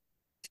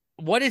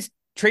 what does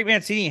Trey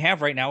Mancini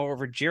have right now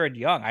over Jared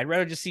Young? I'd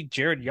rather just see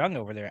Jared Young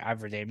over there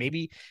every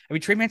day.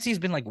 Trey Mancini's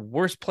been like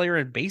worst player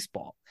in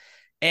baseball.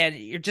 And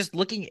you're just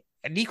looking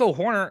at Nico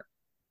Horner.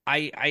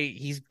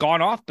 He's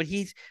gone off, but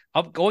he's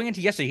up going into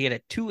yesterday. He had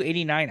a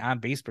 289 on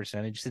base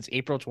percentage since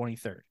April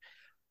 23rd.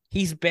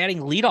 He's batting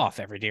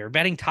leadoff every day or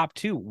batting top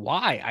 2.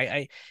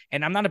 Why?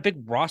 And I'm not a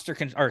big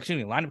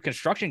lineup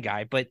construction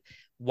guy, but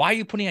why are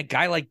you putting a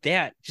guy like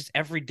that just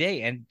every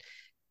day? And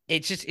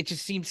it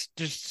just seems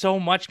there's so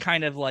much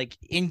kind of like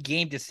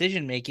in-game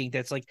decision making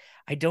that's like,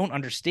 I don't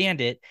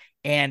understand it.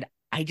 And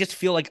I just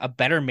feel like a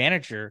better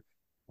manager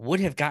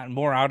would have gotten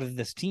more out of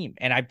this team.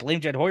 And I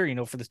blame Jed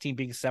Hoyer, for this team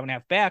being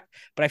 7.5 back,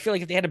 but I feel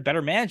like if they had a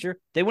better manager,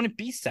 they wouldn't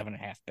be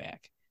 7.5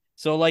 back.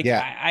 So like,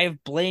 yeah. I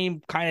have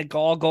blame kind of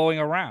all going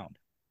around.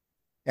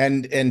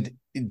 And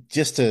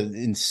just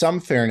in some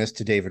fairness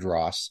to David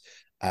Ross,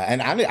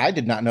 and I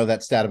did not know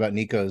that stat about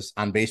Nico's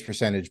on base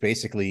percentage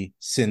basically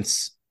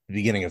since the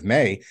beginning of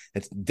May.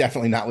 It's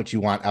definitely not what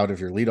you want out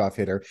of your leadoff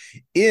hitter.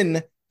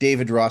 In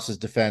David Ross's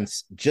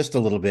defense, just a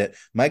little bit,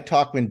 Mike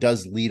Tauchman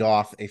does lead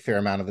off a fair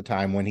amount of the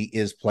time when he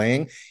is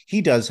playing.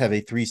 He does have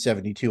a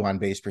 372 on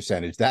base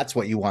percentage. That's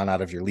what you want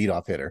out of your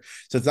leadoff hitter.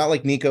 So it's not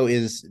like Nico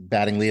is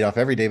batting leadoff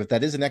every day, but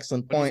that is an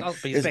excellent point. But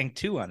he's batting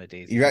 2 on a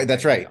day. You're right.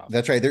 That's right.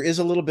 That's right. There is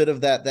a little bit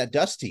of that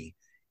Dusty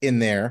in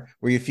there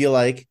where you feel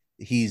like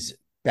he's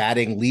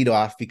batting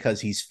leadoff because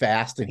he's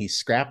fast and he's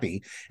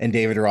scrappy, and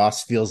David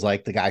Ross feels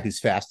like the guy who's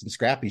fast and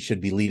scrappy should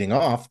be leading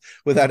off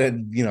without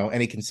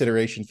any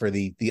consideration for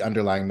the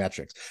underlying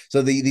metrics.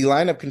 So the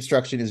lineup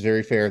construction is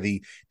very fair.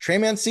 The Trey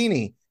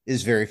Mancini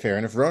is very fair,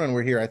 and if Ronan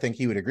were here, I think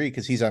he would agree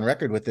because he's on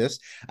record with this.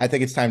 I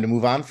think it's time to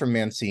move on from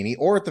Mancini,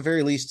 or at the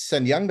very least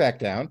send Young back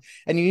down,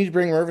 and you need to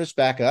bring Mervis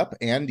back up,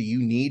 and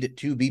you need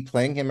to be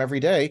playing him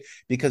every day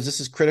because this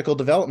is critical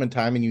development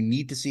time, and you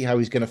need to see how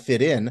he's going to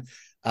fit in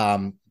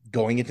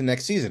going into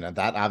next season. And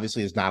that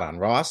obviously is not on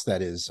Ross.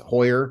 That is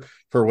Hoyer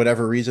for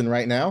whatever reason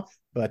right now.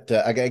 But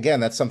again,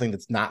 that's something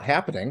that's not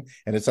happening,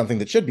 and it's something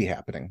that should be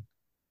happening.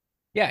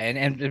 Yeah,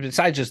 and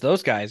besides just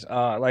those guys,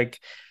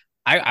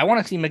 I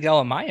want to see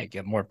Miguel Amaya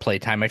get more play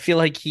time. I feel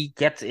like he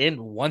gets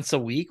in once a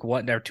week,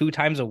 1 or 2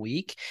 times a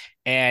week,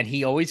 and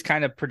he always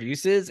kind of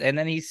produces, and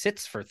then he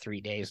sits for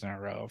 3 days in a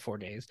row, 4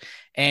 days.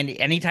 And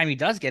anytime he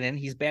does get in,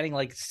 he's batting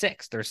like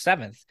 6th or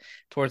 7th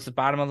towards the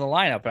bottom of the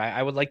lineup.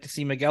 I would like to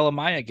see Miguel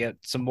Amaya get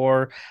some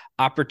more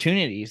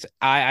opportunities.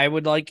 I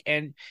would like,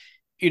 and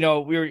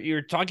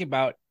you're talking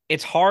about,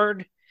 it's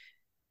hard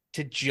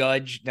to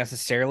judge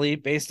necessarily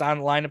based on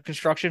lineup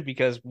construction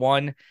because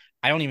one,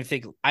 I don't even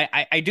think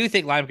I do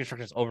think lineup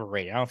construction is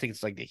overrated. I don't think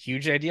it's like the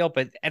huge ideal,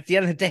 but at the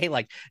end of the day,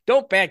 like,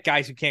 don't bat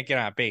guys who can't get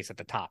on base at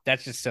the top.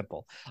 That's just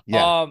simple.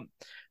 Yeah.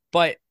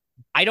 But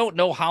I don't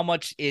know how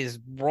much is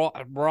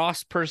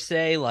Ross per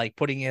se, like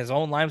putting his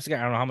own lineups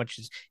together. I don't know how much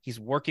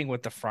he's working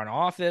with the front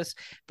office,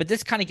 but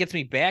this kind of gets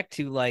me back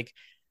to like,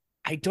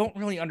 I don't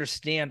really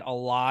understand a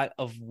lot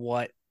of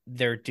what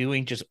they're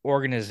doing just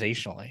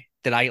organizationally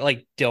that I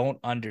like don't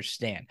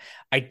understand.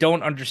 I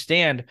don't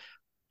understand,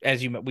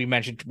 as we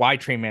mentioned, why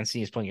Trey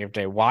Mancini is playing every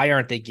day. Why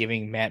aren't they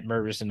giving Matt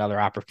Mervis another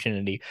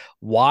opportunity?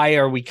 Why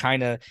are we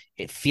kind of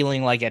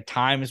feeling like at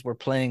times we're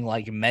playing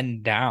like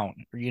men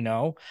down,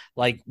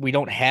 like we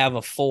don't have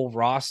a full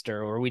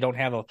roster or we don't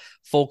have a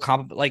full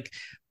like,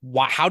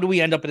 how do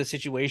we end up in a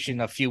situation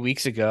a few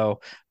weeks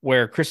ago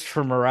where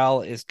Christopher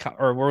Morel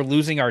or we're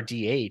losing our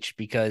DH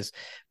because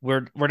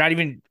we're not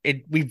even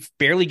we've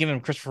barely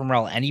given Christopher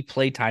Morel any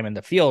play time in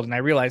the field. And I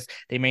realize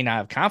they may not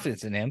have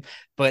confidence in him,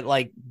 but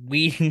like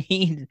we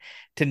need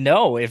to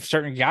know if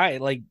certain guy,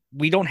 like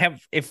we don't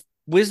have, if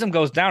Wisdom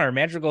goes down or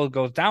Madrigal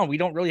goes down, we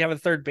don't really have a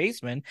third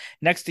baseman.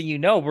 Next thing you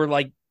know, we're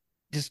like,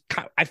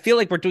 I feel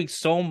like we're doing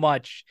so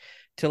much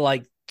to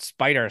like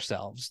spite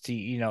ourselves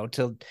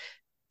to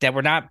that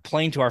we're not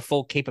playing to our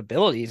full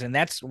capabilities, and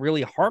that's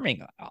really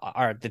harming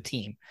the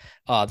team,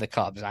 the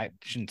Cubs. I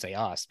shouldn't say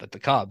us, but the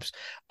Cubs.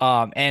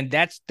 And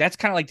that's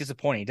kind of like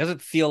disappointing. It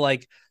doesn't feel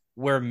like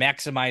we're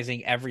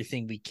maximizing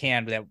everything we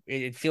can, but that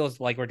it feels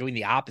like we're doing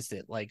the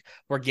opposite. Like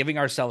we're giving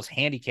ourselves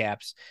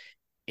handicaps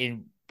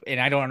in, and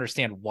I don't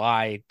understand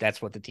why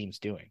that's what the team's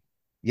doing.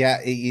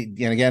 Yeah, and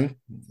again,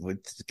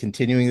 with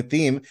continuing the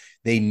theme,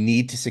 they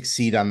need to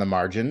succeed on the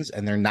margins,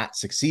 and they're not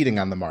succeeding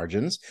on the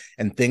margins,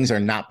 and things are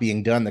not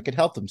being done that could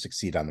help them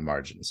succeed on the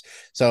margins.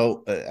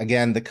 So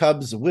again, the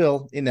Cubs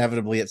will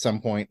inevitably at some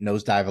point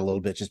nosedive a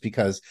little bit, just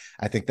because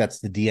I think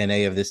that's the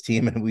DNA of this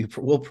team, and we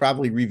will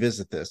probably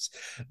revisit this.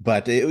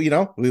 But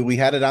we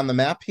had it on the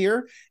map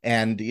here,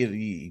 and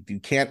you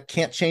can't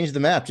change the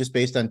map just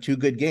based on two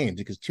good games,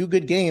 because two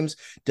good games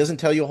doesn't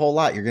tell you a whole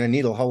lot. You're going to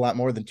need a whole lot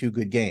more than two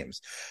good games.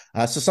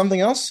 So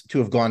something else to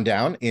have gone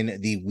down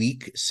in the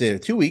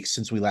 2 weeks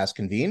since we last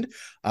convened.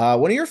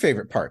 One of your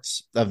favorite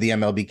parts of the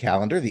MLB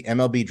calendar, the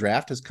MLB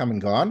draft has come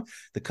and gone.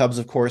 The Cubs,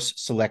 of course,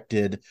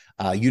 selected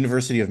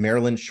University of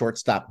Maryland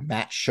shortstop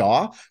Matt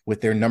Shaw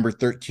with their number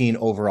 13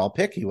 overall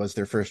pick. He was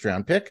their first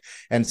round pick.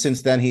 And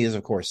since then, he is,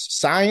 of course,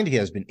 signed. He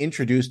has been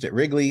introduced at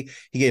Wrigley.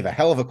 He gave a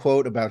hell of a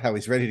quote about how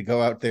he's ready to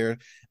go out there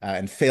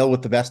and fail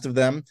with the best of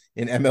them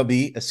in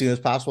MLB as soon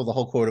as possible. The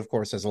whole quote, of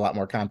course, has a lot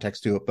more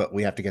context to it, but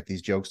we have to get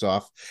these jokes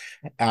off.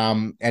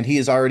 And he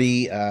is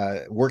already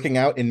working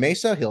out in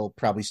Mesa. He'll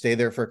probably stay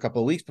there for a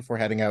couple of weeks before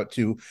heading out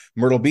to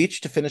Myrtle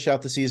Beach to finish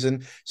out the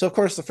season. So, of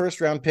course, the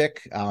first round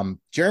pick,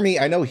 Jeremy,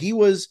 I know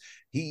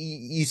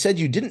you said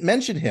you didn't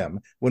mention him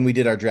when we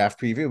did our draft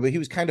preview, but he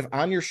was kind of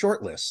on your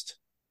short list.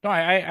 No,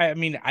 I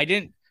mean, I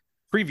didn't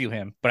preview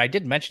him, but I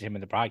did mention him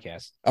in the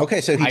podcast.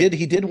 Okay, so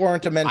he did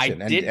warrant a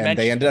mention, and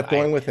they ended up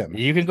going with him.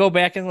 You can go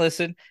back and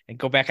listen and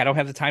go back. I don't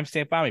have the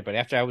timestamp on me, but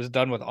after I was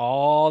done with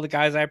all the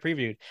guys I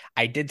previewed,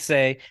 I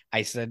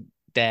said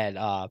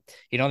that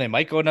they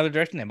might go another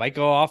direction. They might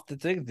go off the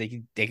thing.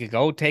 They could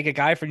go take a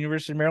guy from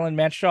University of Maryland,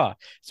 Matt Shaw.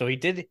 So he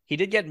did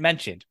get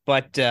mentioned,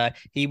 but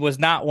he was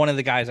not one of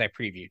the guys I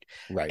previewed.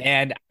 Right.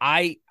 And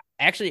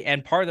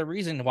and part of the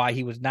reason why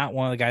he was not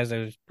one of the guys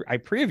I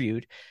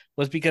previewed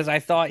was because I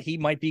thought he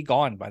might be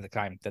gone by the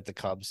time that the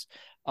Cubs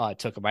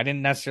took him. I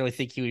didn't necessarily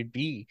think he would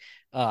be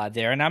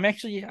there. And I'm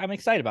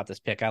excited about this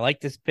pick. I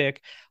like this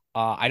pick.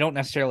 I don't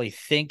necessarily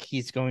think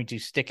he's going to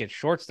stick at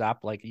shortstop,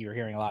 like you're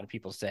hearing a lot of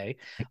people say.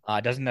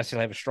 Doesn't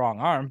necessarily have a strong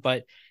arm,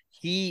 but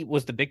he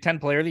was the Big Ten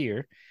Player of the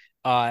Year,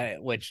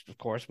 which, of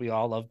course, we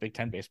all love Big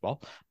Ten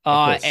baseball.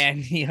 And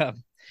he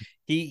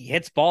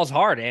hits balls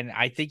hard. And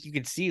I think you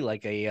can see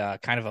like a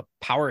kind of a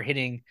power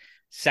hitting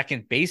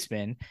second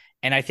baseman.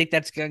 And I think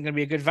that's going to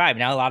be a good vibe.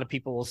 Now, a lot of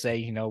people will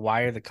say,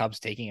 why are the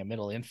Cubs taking a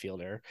middle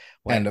infielder?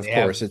 And of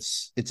course,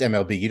 it's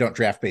MLB. You don't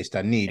draft based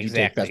on need.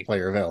 Exactly. You take best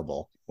player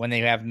available. When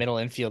they have middle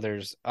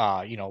infielders,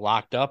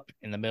 locked up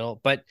in the middle.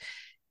 But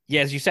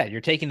yeah, as you said,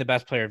 you're taking the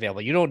best player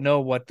available. You don't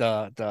know what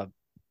the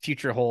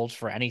future holds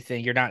for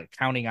anything. You're not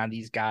counting on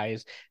these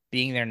guys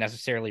being there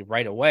necessarily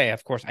right away.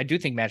 Of course, I do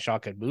think Matt Shaw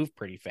could move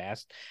pretty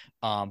fast,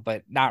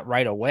 but not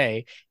right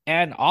away.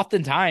 And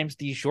oftentimes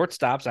these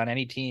shortstops on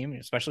any team,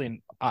 especially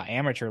in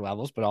amateur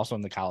levels, but also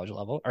in the college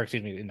level, or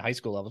excuse me, in high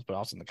school levels, but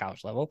also in the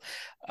college level,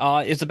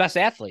 is the best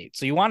athlete.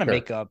 So you want to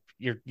make up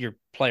your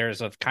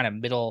players of kind of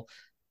middle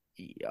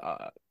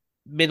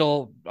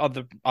of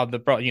the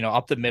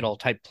up the middle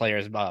type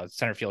players,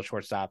 center field,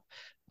 shortstop,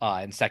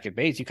 and second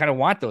base. You kind of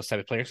want those type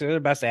of players. They're the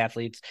best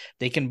athletes.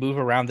 They can move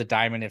around the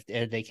diamond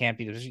if they can't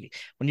be.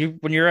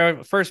 When you're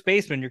a first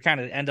baseman, you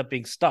kind of end up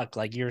being stuck.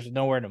 Like there's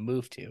nowhere to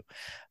move to.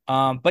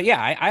 But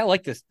yeah, I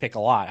like this pick a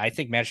lot. I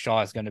think Matt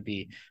Shaw is going to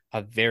be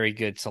a very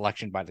good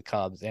selection by the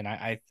Cubs, and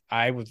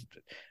I was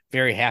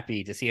very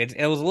happy to see it.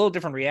 It was a little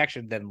different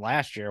reaction than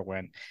last year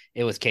when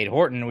it was Cade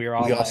Horton. We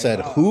all like,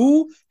 said,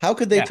 "Who? How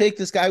could they take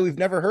this guy we've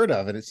never heard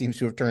of?" And it seems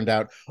to have turned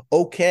out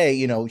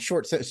okay.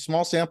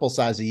 Small sample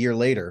size a year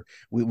later,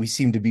 we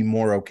seem to be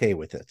more okay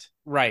with it.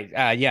 Right.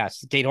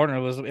 Yes, Cade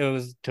Horton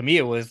was to me.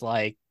 It was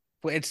like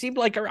it seemed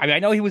like I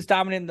know he was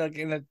dominant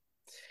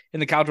in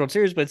the College World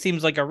Series, but it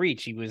seems like a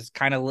reach. He was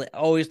kind of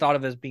always thought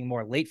of as being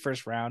more late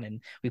first round,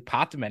 and we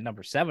popped him at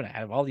number 7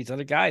 ahead of all these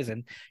other guys.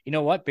 And you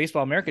know what?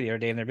 Baseball America the other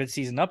day in their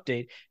midseason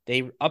update,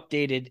 they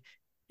updated,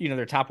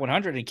 their top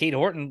 100, and Cade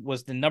Horton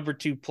was the number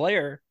 2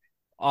 player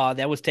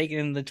that was taken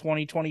in the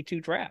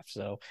 2022 draft.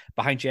 So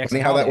behind Jackson,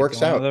 how that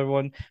works out. Another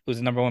one who's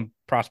the number 1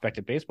 prospect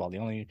in baseball, the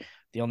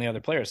only other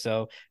player.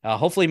 So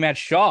hopefully Matt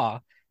Shaw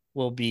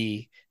will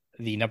be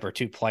the number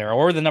 2 player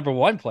or the number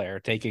 1 player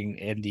taking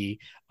in the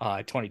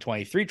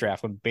 2023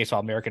 draft when Baseball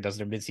America does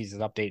their midseason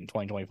update in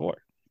 2024.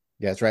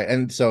 Yeah, that's right.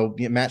 And so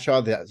Matt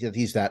Shaw,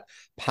 he's that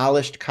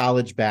polished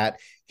college bat.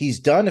 He's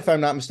done, if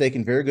I'm not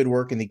mistaken, very good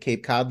work in the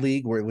Cape Cod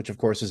League, which of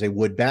course is a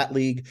wood bat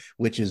league,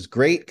 which is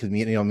great because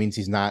means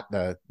he's not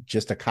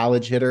just a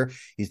college hitter.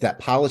 He's that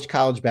polished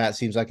college bat.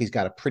 Seems like he's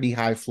got a pretty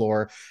high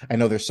floor. I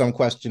know there's some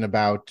question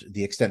about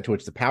the extent to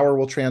which the power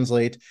will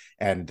translate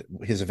and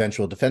his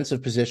eventual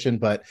defensive position,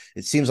 but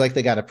it seems like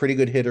they got a pretty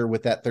good hitter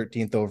with that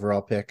 13th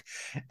overall pick.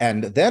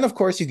 And then, of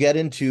course, you get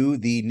into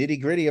the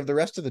nitty gritty of the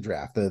rest of the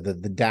draft,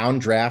 the down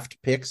draft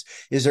picks.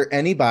 Is there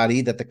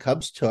anybody that the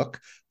Cubs took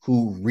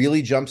who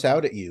really jumps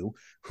out at you,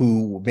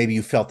 who maybe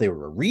you felt they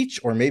were a reach,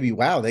 or maybe,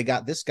 wow, they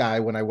got this guy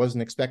when I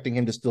wasn't expecting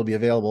him to still be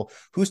available?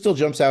 Who still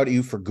jumps out at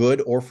you for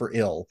good or for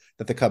ill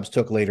that the Cubs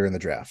took later in the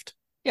draft?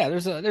 Yeah,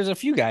 there's a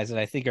few guys that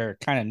I think are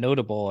kind of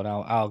notable, and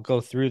I'll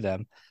go through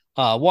them.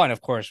 One, of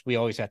course, we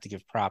always have to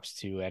give props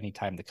to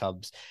anytime the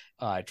Cubs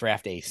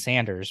draft a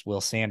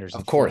Will Sanders,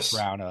 of course,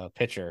 round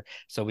pitcher.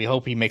 So we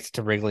hope he makes it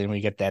to Wrigley and we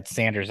get that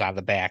Sanders out of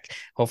the back.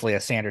 Hopefully a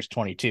Sanders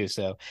 22.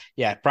 So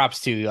yeah,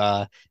 props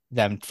to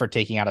them for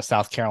taking out of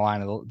South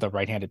Carolina the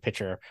right-handed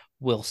pitcher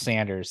Will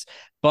Sanders.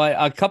 But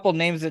a couple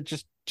names that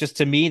just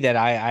to me that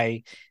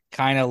I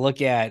kind of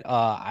look at,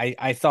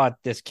 I thought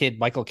this kid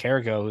Michael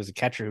Carrigo, who's a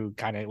catcher who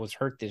kind of was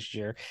hurt this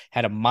year,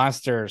 had a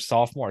monster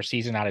sophomore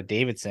season out of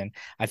Davidson.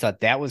 I thought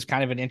that was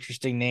kind of an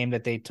interesting name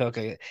that they took.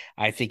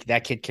 I think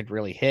that kid could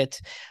really hit.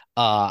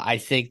 I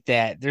think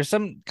that there's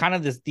some kind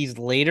of these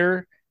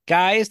later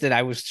guys that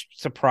I was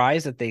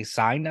surprised that they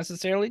signed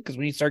necessarily, because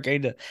when you start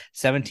getting to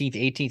 17th,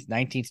 18th,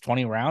 19th,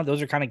 20th round,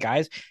 those are kind of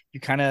guys you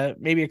kind of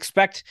maybe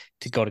expect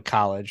to go to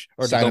college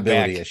or to go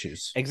back.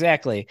 Issues.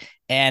 Exactly.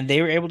 And they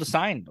were able to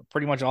sign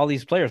pretty much all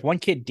these players. One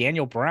kid,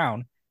 Daniel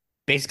Brown,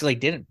 basically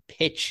didn't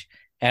pitch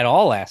at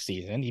all last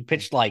season. He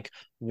pitched like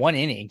one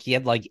inning. He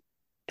had like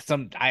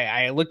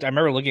I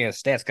remember looking at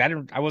his stats,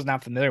 because I was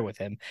not familiar with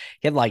him.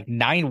 He had like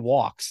 9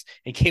 walks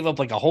and gave up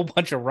like a whole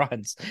bunch of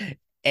runs,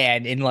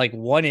 and in like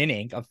one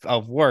inning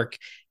of work.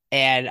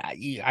 And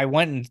I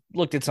went and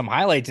looked at some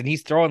highlights, and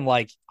he's throwing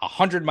like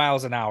 100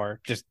 miles an hour,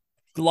 just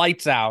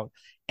lights out,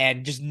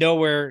 and just no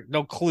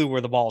clue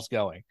where the ball's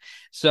going.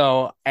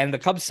 So, and the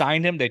Cubs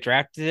signed him, they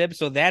drafted him.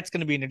 So that's going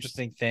to be an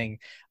interesting thing,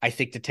 I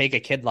think, to take a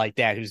kid like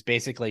that, who's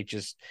basically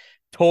just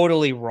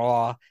totally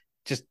raw,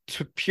 just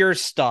pure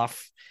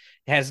stuff,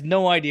 has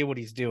no idea what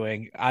he's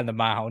doing on the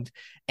mound,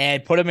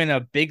 and put him in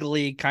a big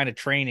league kind of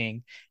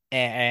training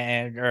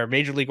or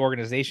major league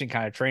organization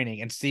kind of training,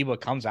 and see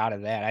what comes out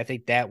of that. I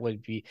think that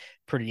would be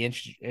pretty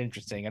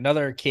interesting.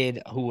 Another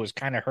kid who was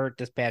kind of hurt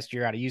this past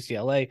year out of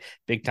UCLA,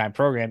 big time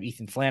program,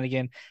 Ethan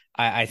Flanagan.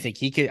 I think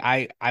he could.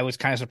 I was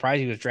kind of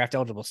surprised he was draft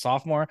eligible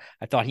sophomore.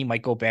 I thought he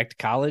might go back to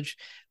college.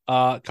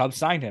 Cubs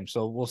signed him,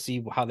 so we'll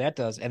see how that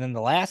does. And then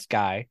the last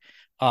guy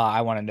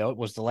I want to note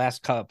was the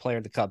last player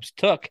the Cubs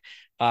took,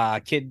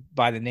 a kid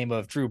by the name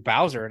of Drew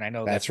Bowser, and I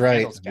know that's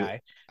right. Randall's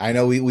guy. I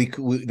know we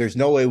there's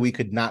no way we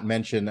could not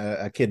mention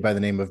a kid by the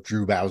name of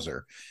Drew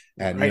Bowser.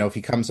 And right. If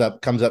he comes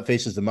up,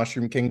 faces the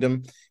Mushroom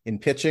Kingdom in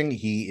pitching,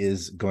 he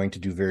is going to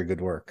do very good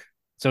work.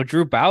 So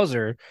Drew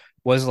Bowser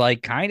was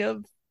like kind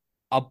of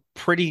a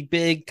pretty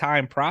big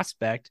time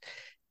prospect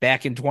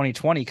back in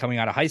 2020 coming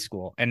out of high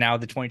school. And now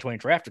the 2020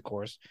 draft, of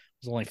course,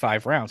 was only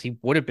 5 rounds. He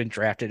would have been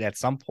drafted at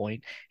some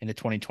point in the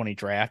 2020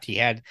 draft. He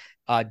had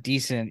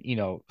decent,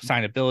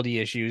 signability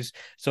issues.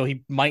 So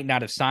he might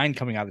not have signed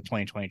coming out of the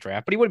 2020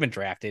 draft, but he would have been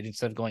drafted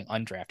instead of going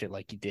undrafted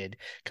like he did,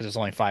 because it's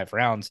only 5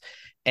 rounds.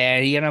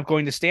 And he ended up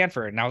going to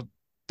Stanford. Now,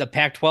 the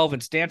Pac-12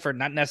 and Stanford,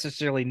 not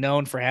necessarily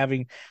known for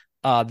having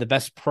the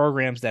best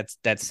programs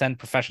that send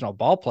professional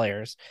ball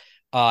players.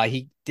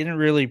 He didn't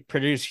really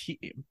produce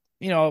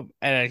at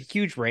a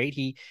huge rate.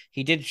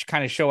 He did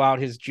kind of show out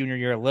his junior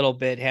year a little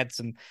bit, had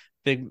some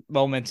big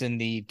moments in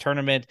the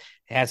tournament,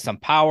 has some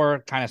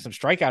power, kind of some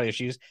strikeout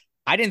issues.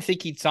 I didn't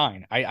think he'd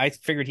sign. I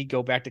figured he'd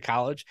go back to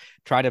college,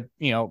 try to,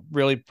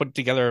 really put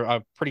together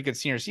a pretty good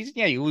senior season.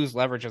 Yeah, you lose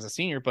leverage as a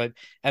senior, but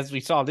as we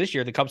saw this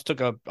year, the Cubs took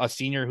a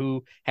senior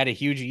who had a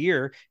huge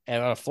year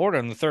at Florida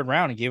in the 3rd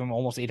round and gave him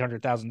almost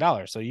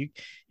 $800,000. So you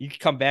could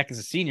come back as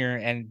a senior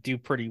and do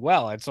pretty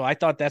well. And so I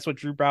thought that's what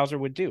Drew Bowser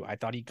would do. I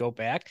thought he'd go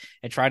back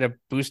and try to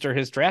booster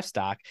his draft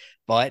stock,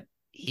 but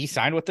he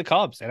signed with the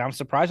Cubs, and I'm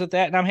surprised with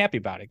that, and I'm happy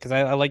about it, because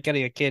I like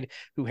getting a kid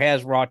who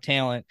has raw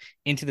talent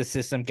into the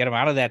system, get him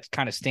out of that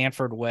kind of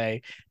Stanford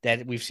way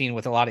that we've seen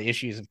with a lot of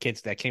issues of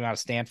kids that came out of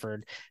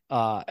Stanford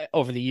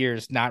over the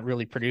years, not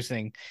really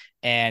producing,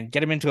 and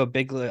get him into a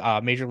big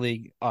major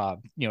league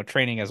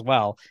training as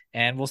well.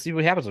 And we'll see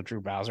what happens with Drew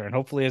Bowser, and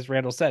hopefully, as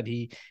Randall said,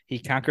 he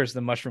conquers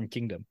the Mushroom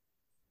Kingdom.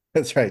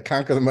 That's right.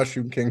 Conquer the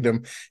Mushroom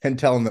Kingdom and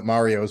tell him that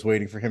Mario is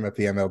waiting for him at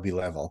the MLB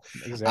level.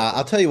 Exactly.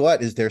 I'll tell you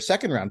what, is their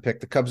 2nd round pick.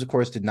 The Cubs, of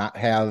course, did not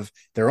have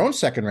their own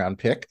 2nd round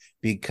pick,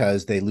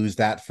 because they lose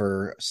that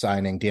for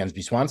signing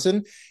Dansby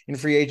Swanson in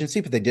free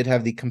agency, but they did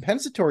have the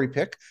compensatory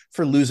pick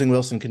for losing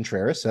Wilson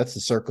Contreras. So that's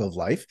the circle of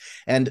life.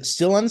 And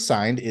still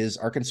unsigned is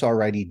Arkansas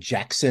righty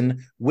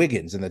Jackson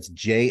Wiggins, and that's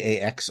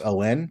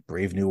Jaxon,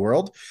 Brave New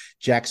World.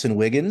 Jackson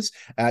Wiggins.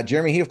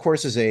 Jeremy, he, of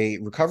course, is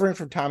recovering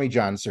from Tommy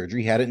John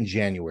surgery. He had it in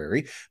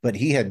January, but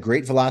he had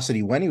great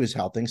velocity when he was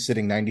healthy,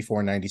 sitting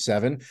 94,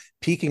 97,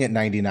 peaking at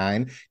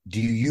 99. Do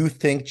you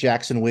think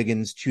Jackson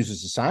Wiggins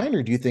chooses to sign,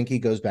 or do you think he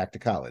goes back to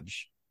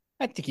college?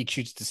 I think he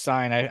chooses to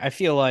sign. I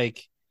feel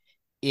like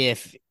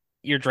if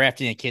you're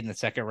drafting a kid in the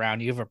second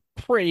round, you have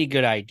a pretty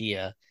good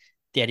idea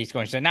that he's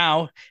going to.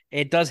 Now,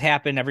 it does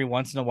happen every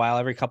once in a while,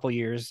 every couple of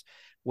years,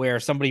 where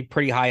somebody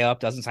pretty high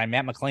up doesn't sign.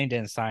 Matt McClain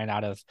didn't sign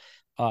out of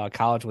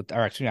college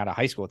out of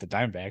high school with the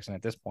Diamondbacks, and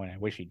at this point, I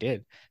wish he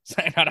did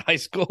sign out of high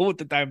school with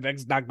the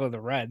Diamondbacks, not go to the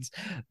Reds.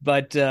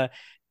 But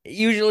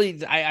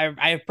usually,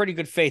 I have pretty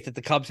good faith that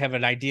the Cubs have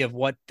an idea of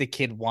what the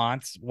kid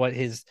wants, what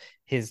his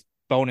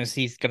bonus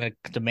he's going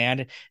to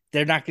demand.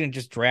 They're not going to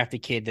just draft a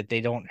kid that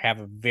they don't have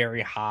a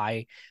very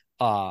high,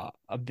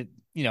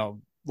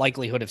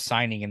 likelihood of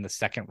signing in the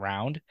second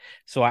round.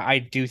 So I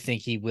do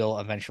think he will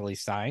eventually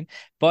sign.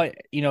 But,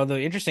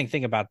 the interesting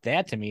thing about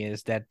that to me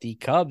is that the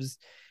Cubs,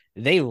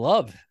 they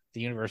love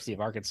the University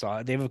of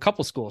Arkansas. They have a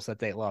couple schools that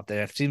they love.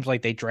 It seems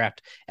like they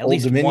draft at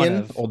least one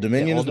of Old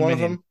Dominion is one of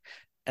them.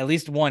 At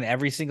least one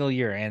every single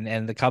year.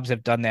 And the Cubs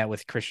have done that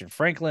with Christian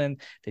Franklin.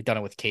 They've done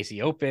it with Casey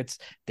Opitz.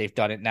 They've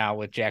done it now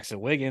with Jackson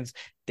Wiggins.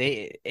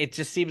 It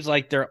just seems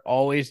like they're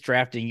always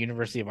drafting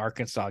University of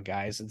Arkansas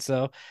guys. And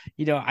so,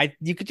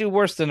 you could do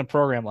worse than a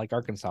program like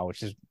Arkansas,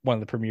 which is one of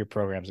the premier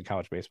programs in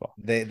college baseball.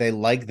 They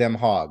like them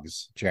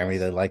hogs, Jeremy.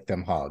 They like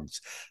them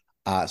hogs.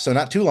 So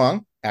not too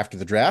long after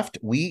the draft,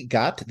 we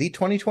got the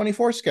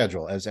 2024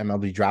 schedule as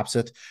MLB drops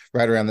it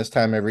right around this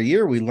time every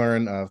year. We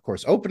learn, of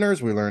course,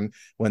 openers. We learn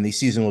when the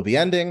season will be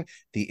ending.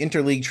 The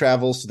interleague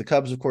travels to the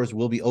Cubs, of course,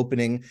 will be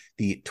opening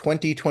the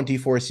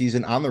 2024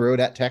 season on the road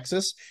at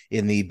Texas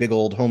in the big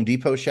old Home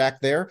Depot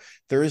shack there,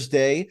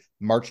 Thursday,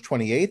 March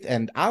 28th.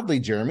 And oddly,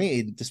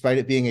 Jeremy, despite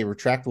it being a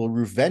retractable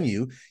roof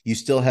venue, you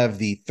still have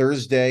the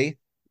Thursday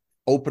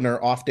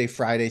opener, off day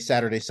Friday,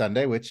 Saturday,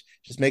 Sunday, which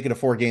just make it a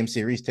 4-game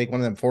series. Take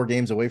one of them 4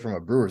 games away from a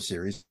Brewers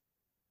series,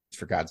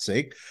 for God's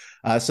sake.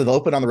 So they'll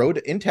open on the road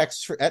in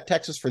Texas at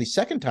Texas for the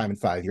second time in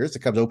 5 years. The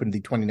Cubs opened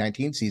the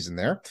 2019 season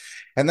there.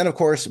 And then, of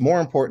course,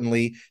 more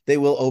importantly, they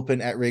will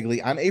open at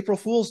Wrigley on April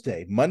Fool's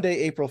Day,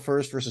 Monday, April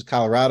 1st versus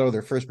Colorado,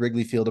 their first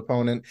Wrigley Field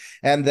opponent.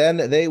 And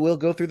then they will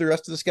go through the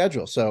rest of the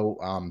schedule. So,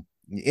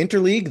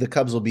 interleague, the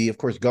Cubs will be, of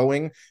course,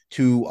 going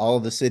to all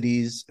of the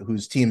cities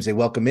whose teams they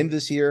welcome in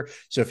this year.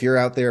 So if you're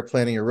out there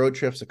planning your road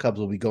trips, the Cubs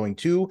will be going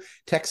to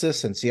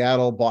Texas and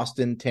Seattle,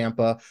 Boston,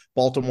 Tampa,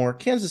 Baltimore,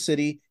 Kansas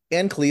City,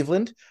 and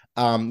Cleveland.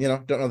 Don't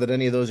know that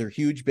any of those are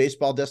huge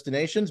baseball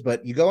destinations,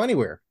 but you go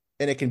anywhere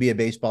and it can be a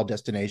baseball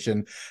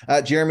destination.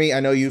 Jeremy,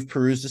 I know you've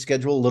perused the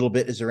schedule a little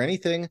bit. Is there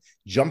anything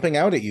jumping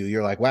out at you?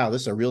 You're like, wow,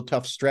 this is a real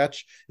tough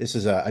stretch. This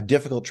is a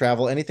difficult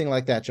travel. Anything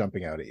like that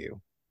jumping out at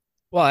you?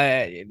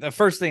 Well, the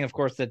first thing, of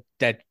course, that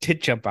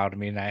did jump out at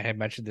me, and I had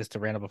mentioned this to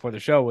Randall before the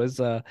show, was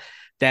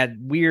that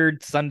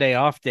weird Sunday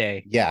off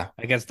day,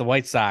 against the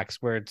White Sox,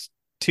 where it's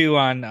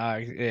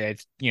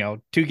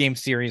 2-game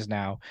series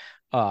now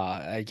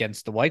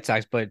against the White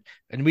Sox.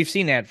 And we've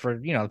seen that for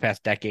the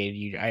past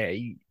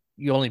decade.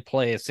 You only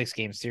play a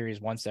 6-game series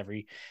once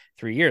every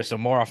 3 years, so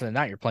more often than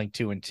not, you're playing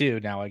 2 and 2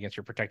 now against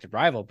your protected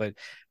rival. But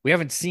we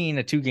haven't seen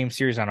a 2-game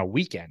series on a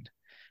weekend,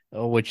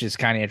 which is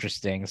kind of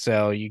interesting.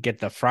 So you get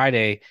the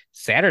Friday,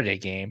 Saturday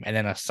game and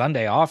then a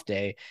Sunday off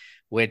day,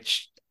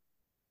 which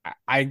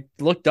I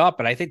looked up,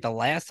 and I think the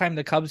last time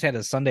the Cubs had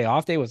a Sunday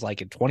off day was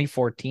like in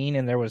 2014.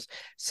 And there was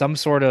some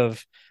sort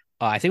of,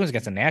 I think it was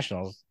against the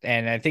Nationals.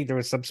 And I think there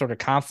was some sort of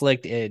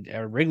conflict in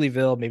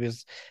Wrigleyville, maybe it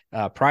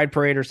was Pride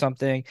Parade or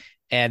something.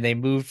 And they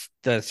moved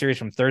the series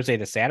from Thursday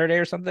to Saturday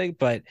or something,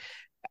 but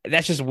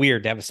that's just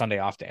weird to have a Sunday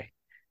off day.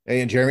 Hey,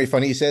 and Jeremy,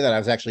 funny you say that. I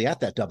was actually at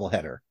that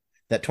doubleheader.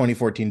 That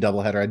 2014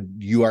 doubleheader.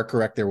 You are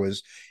correct. There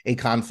was a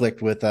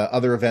conflict with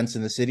other events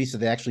in the city. So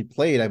they actually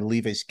played, I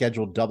believe, a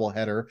scheduled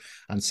doubleheader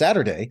on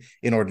Saturday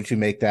in order to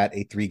make that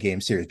a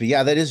 3-game series. But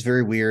yeah, that is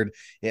very weird.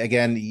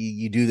 Again,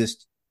 you do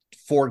this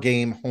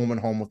 4-game home and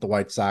home with the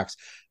White Sox.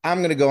 I'm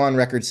going to go on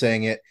record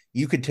saying it.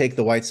 You could take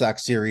the White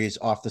Sox series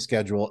off the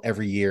schedule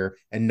every year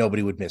and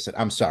nobody would miss it.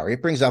 I'm sorry.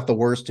 It brings out the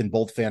worst in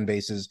both fan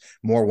bases,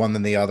 more one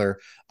than the other.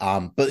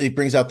 But it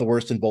brings out the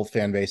worst in both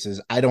fan bases.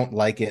 I don't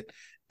like it.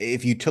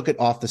 If you took it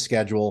off the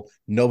schedule,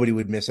 nobody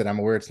would miss it. I'm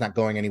aware it's not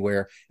going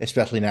anywhere,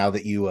 especially now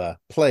that you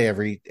play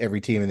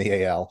every team in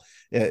the AL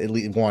at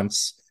least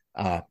once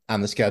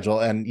on the schedule.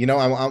 And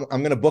I'm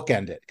going to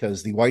bookend it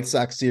because the White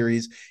Sox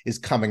series is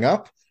coming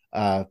up,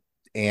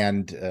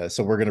 and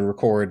so we're going to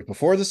record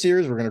before the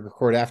series. We're going to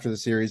record after the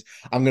series.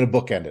 I'm going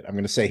to bookend it. I'm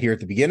going to say here at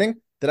the beginning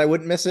that I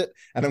wouldn't miss it,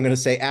 and I'm going to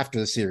say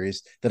after the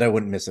series that I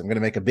wouldn't miss it. I'm going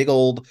to make a big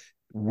old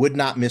would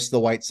not miss the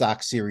White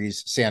Sox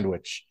series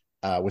sandwich.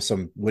 With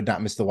some would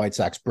not miss the White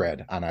Sox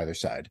bread on either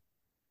side.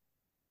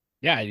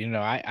 Yeah,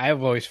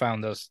 I've always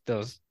found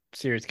those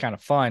series kind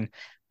of fun,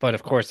 But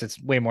of course, it's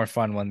way more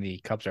fun when the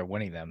Cubs are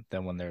winning them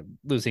than when they're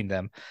losing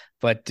them.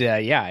 But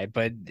yeah,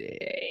 but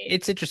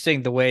it's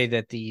interesting the way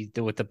that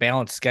with the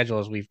balanced schedule,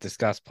 as we've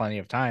discussed plenty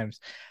of times,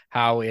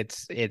 how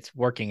it's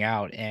working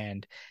out.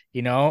 And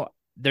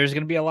there's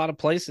going to be a lot of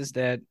places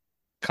that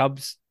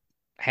Cubs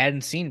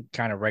hadn't seen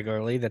kind of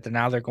regularly that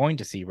now they're going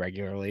to see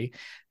regularly,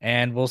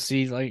 and we'll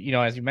see, like,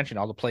 as you mentioned,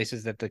 all the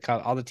places that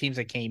all the teams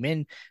that came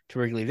in to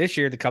Wrigley this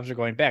year, the Cubs are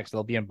going back, so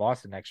they'll be in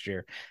Boston next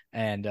year,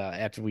 and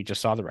after we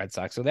just saw the Red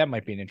Sox, so that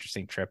might be an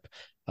interesting trip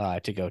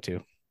to go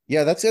to.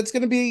 Yeah, that's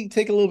going to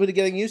take a little bit of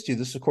getting used to.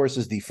 This, of course,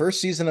 is the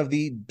first season of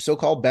the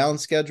so-called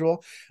balanced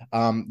schedule.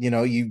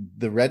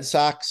 The Red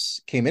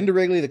Sox came into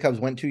Wrigley, the Cubs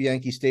went to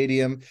Yankee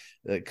Stadium.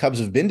 The Cubs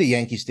have been to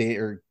Yankee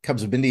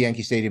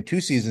Stadium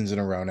 2 seasons in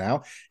a row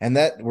now, and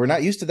that we're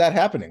not used to that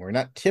happening. We're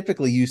not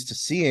typically used to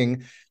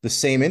seeing the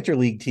same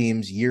interleague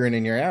teams year in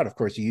and year out. Of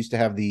course, you used to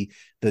have the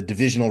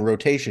divisional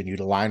rotation. You'd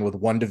align with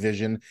one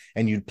division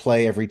and you'd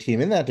play every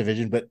team in that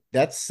division, but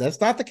that's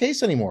not the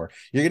case anymore.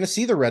 You're going to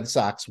see the Red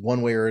Sox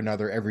one way or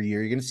another every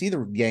year. You're going to see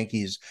the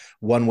Yankees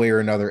one way or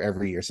another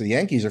every year. So the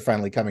Yankees are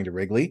finally coming to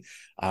Wrigley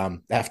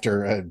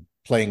after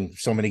playing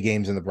so many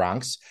games in the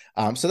Bronx.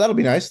 So that'll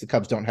be nice. The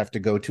Cubs don't have to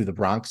go to the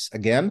Bronx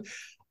again.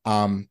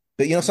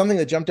 But something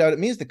that jumped out at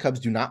me is the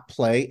Cubs do not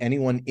play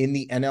anyone in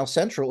the NL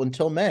Central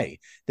until May.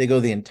 They go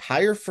the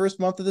entire first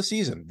month of the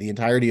season, the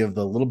entirety of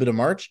the little bit of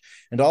March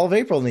and all of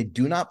April, and they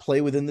do not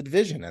play within the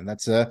division. And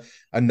that's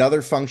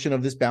another function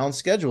of this balanced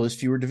schedule, is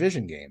fewer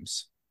division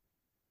games.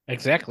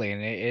 Exactly,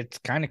 and it's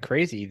kind of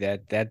crazy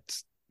that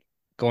that's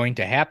going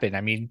to happen.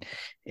 I mean,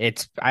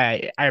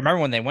 I remember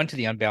when they went to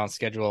the unbalanced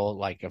schedule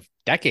like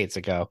decades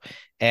ago,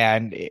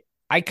 and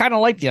I kind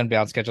of like the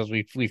unbalanced schedules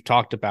we've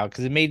talked about,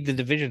 because it made the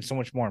division so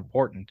much more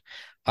important,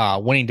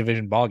 winning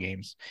division ball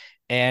games.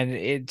 And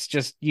it's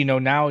just,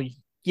 now,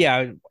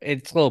 yeah,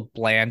 it's a little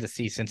bland to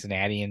see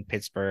Cincinnati and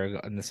Pittsburgh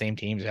and the same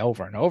teams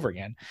over and over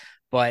again.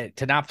 But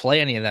to not play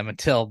any of them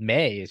until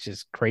May is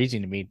just crazy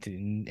to me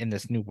in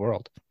this new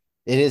world.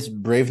 It is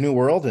brave new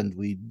world, and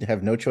we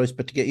have no choice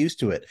but to get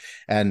used to it.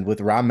 And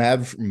with Rob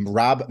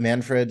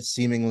Manfred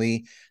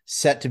seemingly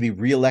set to be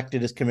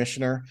reelected as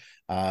commissioner,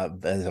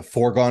 as a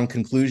foregone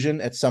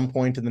conclusion at some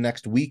point in the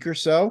next week or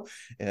so,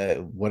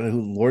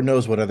 Lord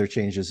knows what other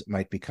changes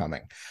might be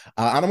coming.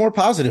 On a more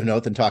positive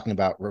note than talking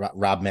about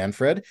Rob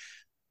Manfred,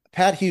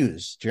 Pat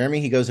Hughes,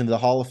 Jeremy, he goes into the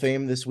Hall of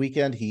Fame this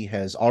weekend. He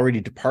has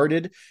already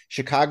departed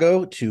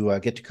Chicago to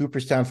get to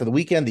Cooperstown for the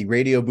weekend. The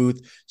radio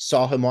booth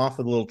saw him off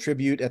with a little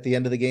tribute at the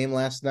end of the game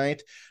last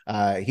night.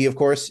 He, of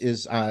course,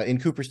 is in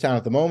Cooperstown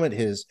at the moment.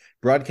 His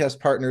broadcast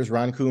partners,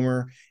 Ron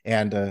Coomer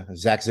and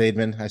Zach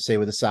Zaidman, I say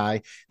with a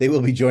sigh, they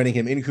will be joining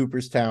him in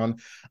Cooperstown.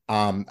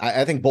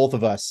 I think both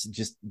of us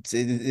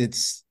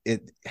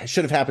it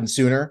should have happened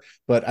sooner,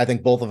 but I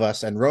think both of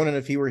us, and Ronan,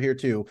 if he were here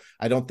too,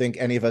 I don't think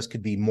any of us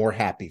could be more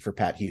happy for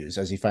Pat Hughes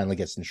as he finally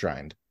gets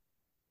enshrined.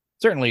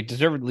 Certainly,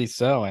 deservedly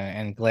so,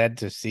 and glad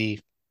to see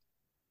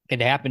it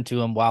happen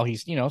to him while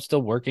he's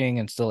still working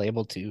and still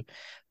able to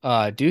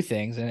do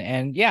things.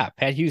 And yeah,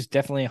 Pat Hughes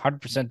definitely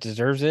 100%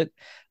 deserves it.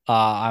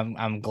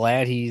 I'm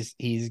glad he's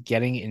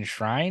getting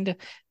enshrined.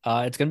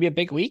 It's going to be a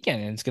big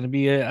weekend, and it's going to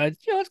be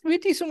it's going to be a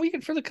decent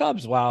weekend for the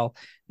Cubs, while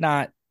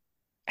not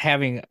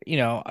having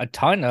a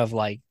ton of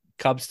like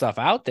Cubs stuff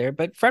out there.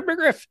 But Fred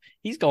McGriff,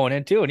 he's going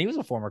in too, and he was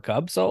a former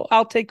Cub, so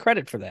I'll take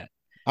credit for that.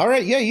 All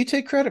right, yeah, you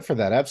take credit for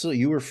that. Absolutely,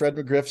 you were Fred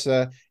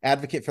McGriff's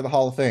advocate for the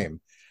Hall of Fame.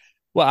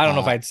 Well, I don't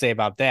know if I'd say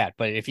about that,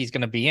 but if he's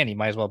going to be in, he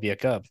might as well be a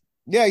Cub.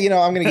 Yeah,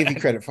 I'm going to give you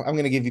credit for. I'm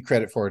going to give you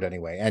credit for it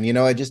anyway. And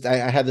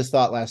I had this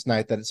thought last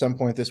night that at some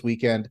point this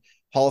weekend,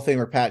 Hall of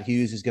Famer Pat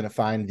Hughes is going to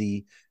find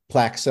the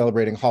plaque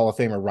celebrating Hall of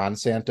Famer Ron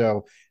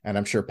Santo, and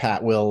I'm sure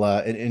Pat will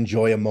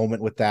enjoy a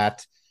moment with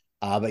that.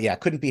 But yeah,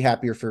 couldn't be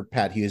happier for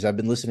Pat Hughes. I've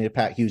been listening to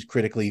Pat Hughes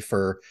critically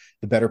for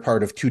the better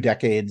part of 2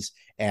 decades,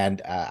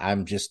 and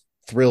I'm just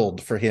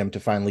thrilled for him to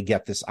finally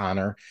get this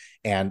honor.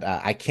 And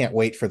I can't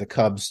wait for the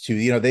Cubs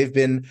to, they've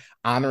been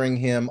honoring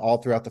him all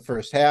throughout the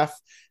first half.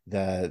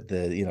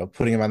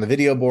 Putting him on the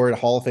video board,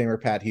 Hall of Famer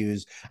Pat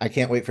Hughes. I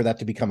can't wait for that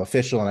to become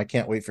official, and I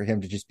can't wait for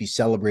him to just be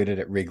celebrated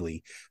at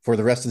Wrigley for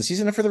the rest of the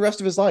season and for the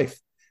rest of his life.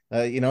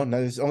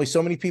 There's only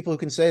so many people who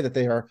can say that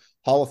they are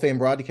Hall of Fame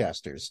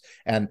broadcasters,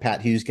 and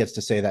Pat Hughes gets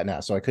to say that now.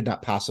 So I could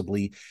not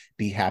possibly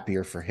be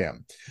happier for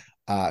him.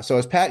 So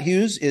as Pat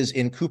Hughes is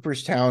in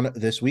Cooperstown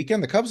this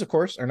weekend, the Cubs, of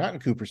course, are not in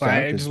Cooperstown.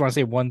 I just want to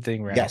say one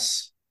thing, Rand.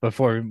 Yes.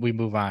 Before we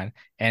move on,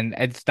 and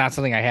it's not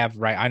something I have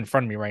right in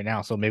front of me right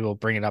now, so maybe we'll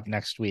bring it up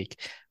next week.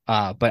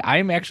 But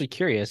I'm actually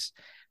curious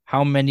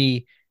how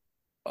many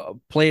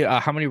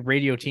how many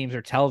radio teams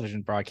or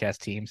television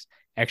broadcast teams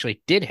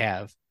actually did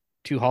have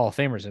 2 Hall of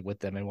Famers with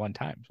them in one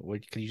time.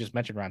 Because you just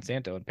mentioned Ron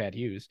Santo and Pat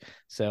Hughes,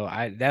 so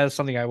that is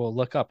something I will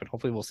look up, and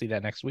hopefully we'll see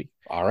that next week.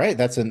 All right,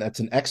 that's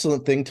an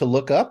excellent thing to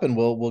look up, and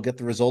we'll get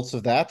the results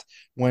of that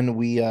when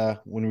we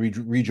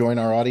rejoin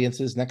our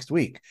audiences next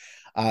week.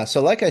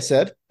 So like I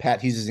said,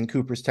 Pat Hughes is in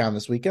Cooperstown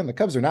this weekend. The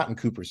Cubs are not in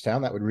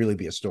Cooperstown. That would really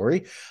be a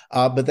story.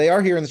 But they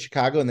are here in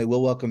Chicago, and they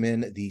will welcome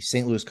in the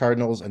St. Louis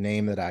Cardinals, a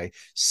name that I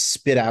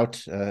spit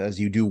out as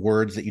you do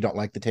words that you don't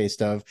like the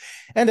taste of.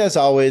 And as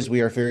always,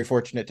 we are very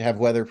fortunate to have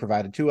weather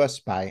provided to us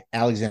by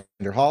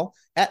Alexander Hall,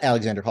 at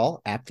Alexander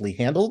Hall, aptly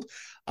handled.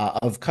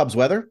 Of Cubs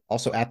Weather,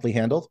 also aptly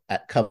handled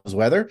at Cubs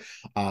Weather.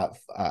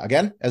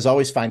 Again, as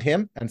always, find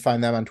him and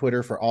find them on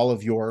Twitter for all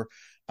of your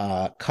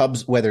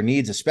Cubs weather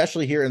needs,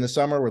 especially here in the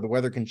summer where the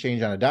weather can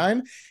change on a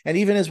dime. And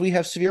even as we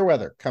have severe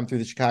weather come through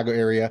the Chicago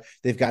area,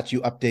 they've got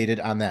you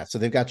updated on that. So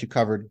they've got you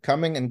covered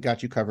coming and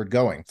got you covered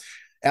going.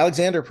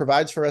 Alexander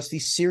provides for us the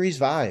series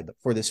vibe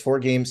for this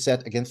 4-game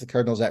set against the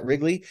Cardinals at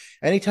Wrigley,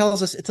 and he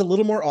tells us it's a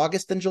little more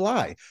August than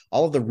July.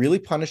 All of the really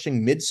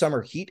punishing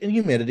midsummer heat and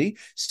humidity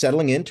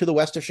settling into the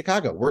west of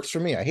Chicago. Works for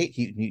me. I hate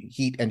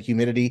heat and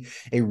humidity.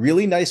 A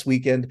really nice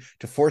weekend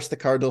to force the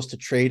Cardinals to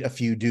trade a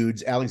few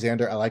dudes.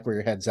 Alexander, I like where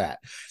your head's at.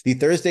 The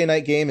Thursday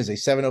night game is a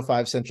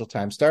 7:05 Central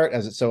Time start,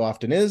 as it so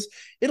often is.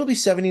 It'll be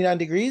 79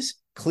 degrees,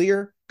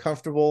 clear,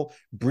 comfortable,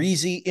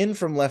 breezy, in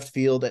from left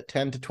field at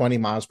 10 to 20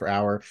 miles per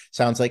hour.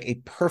 Sounds like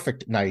a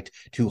perfect night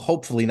to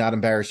hopefully not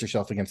embarrass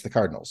yourself against the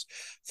Cardinals.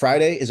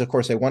 Friday is, of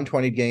course, a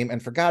 120 game,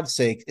 and for God's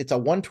sake, it's a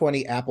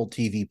 120 Apple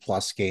TV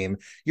Plus game.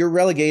 You're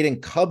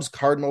relegating Cubs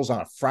Cardinals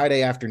on a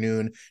Friday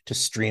afternoon to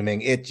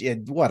streaming.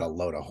 What a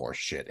load of horse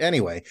shit.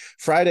 Anyway,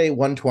 Friday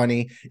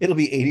 120, it'll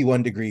be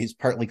 81 degrees,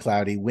 partly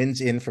cloudy,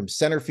 winds in from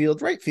center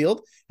field, right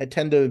field at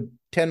 10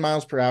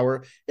 miles per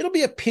hour. It'll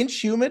be a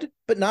pinch humid,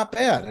 but not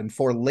bad. And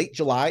for late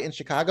July in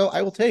Chicago,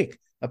 I will take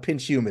a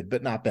pinch humid,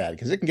 but not bad,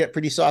 because it can get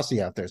pretty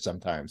saucy out there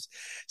sometimes.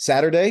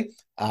 Saturday,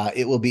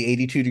 it will be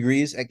 82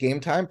 degrees at game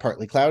time,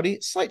 partly cloudy,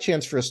 slight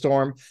chance for a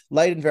storm,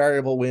 light and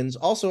variable winds,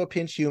 also a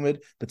pinch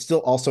humid, but still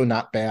also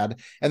not bad.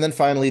 And then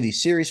finally, the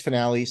series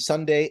finale,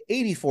 Sunday,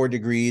 84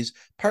 degrees,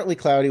 partly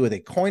cloudy with a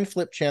coin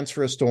flip chance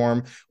for a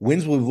storm.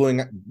 Winds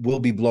will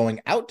be blowing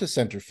out to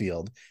center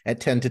field at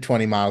 10 to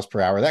 20 miles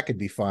per hour. That could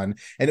be fun.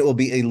 And it will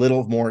be a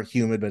little more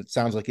humid, but it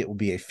sounds like it will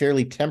be a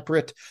fairly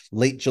temperate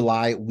late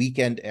July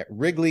weekend at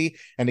Wrigley.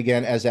 And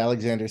again, as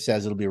Alexander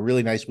says, it'll be a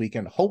really nice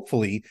weekend,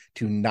 hopefully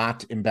to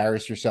not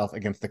embarrass yourself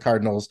against the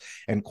Cardinals.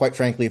 And quite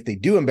frankly, if they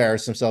do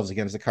embarrass themselves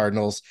against the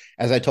Cardinals,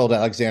 as I told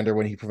Alexander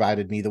when he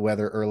provided me the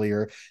weather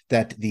earlier,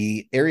 that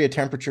the area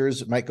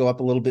temperatures might go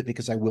up a little bit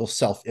because I will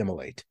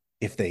self-immolate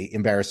if they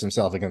embarrass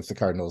themselves against the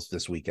Cardinals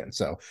this weekend.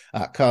 So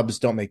Cubs,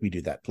 don't make me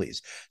do that,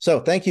 please. So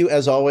thank you,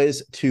 as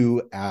always,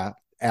 to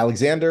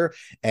Alexander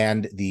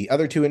and the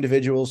other two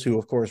individuals who,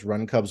 of course,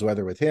 run Cubs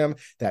weather with him,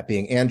 that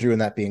being Andrew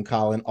and that being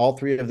Colin. All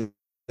three of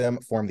them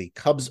form the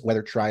Cubs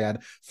Weather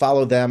Triad.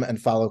 Follow them and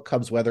follow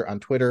Cubs Weather on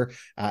Twitter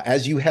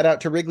as you head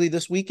out to Wrigley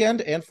this weekend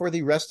and for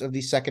the rest of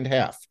the second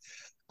half.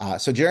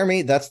 So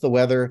Jeremy, that's the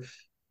weather.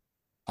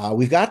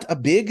 We've got a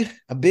big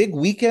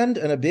weekend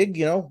and a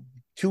big,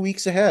 2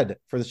 weeks ahead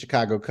for the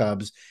Chicago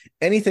Cubs.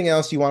 Anything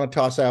else you want to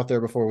toss out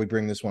there before we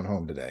bring this one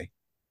home today?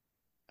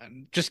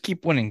 Just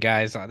keep winning,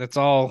 guys. That's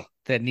all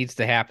that needs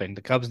to happen.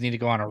 The Cubs need to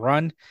go on a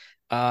run.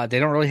 They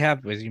don't really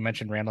have, as you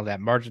mentioned, Randall, that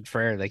margin for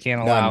error. They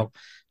can't allow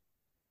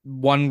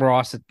one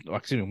loss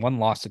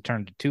to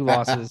turn to two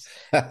losses.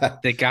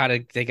 They gotta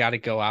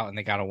go out and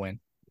they gotta win.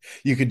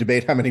 You could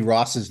debate how many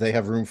Rosses they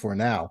have room for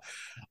now.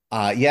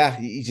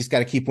 You just got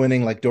to keep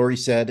winning. Like Dory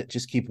said,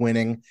 just keep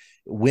winning.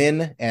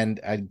 Win, and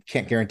I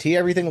can't guarantee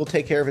everything will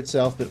take care of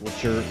itself, but it will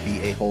sure be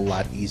a whole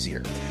lot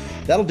easier.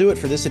 That'll do it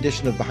for this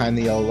edition of Behind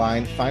the Yellow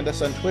Line. Find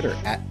us on Twitter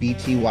at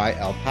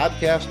BTYL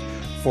Podcast.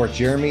 For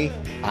Jeremy,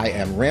 I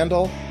am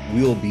Randall.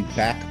 We will be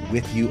back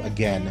with you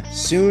again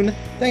soon.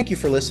 Thank you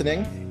for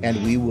listening,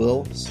 and we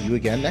will see you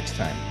again next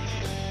time.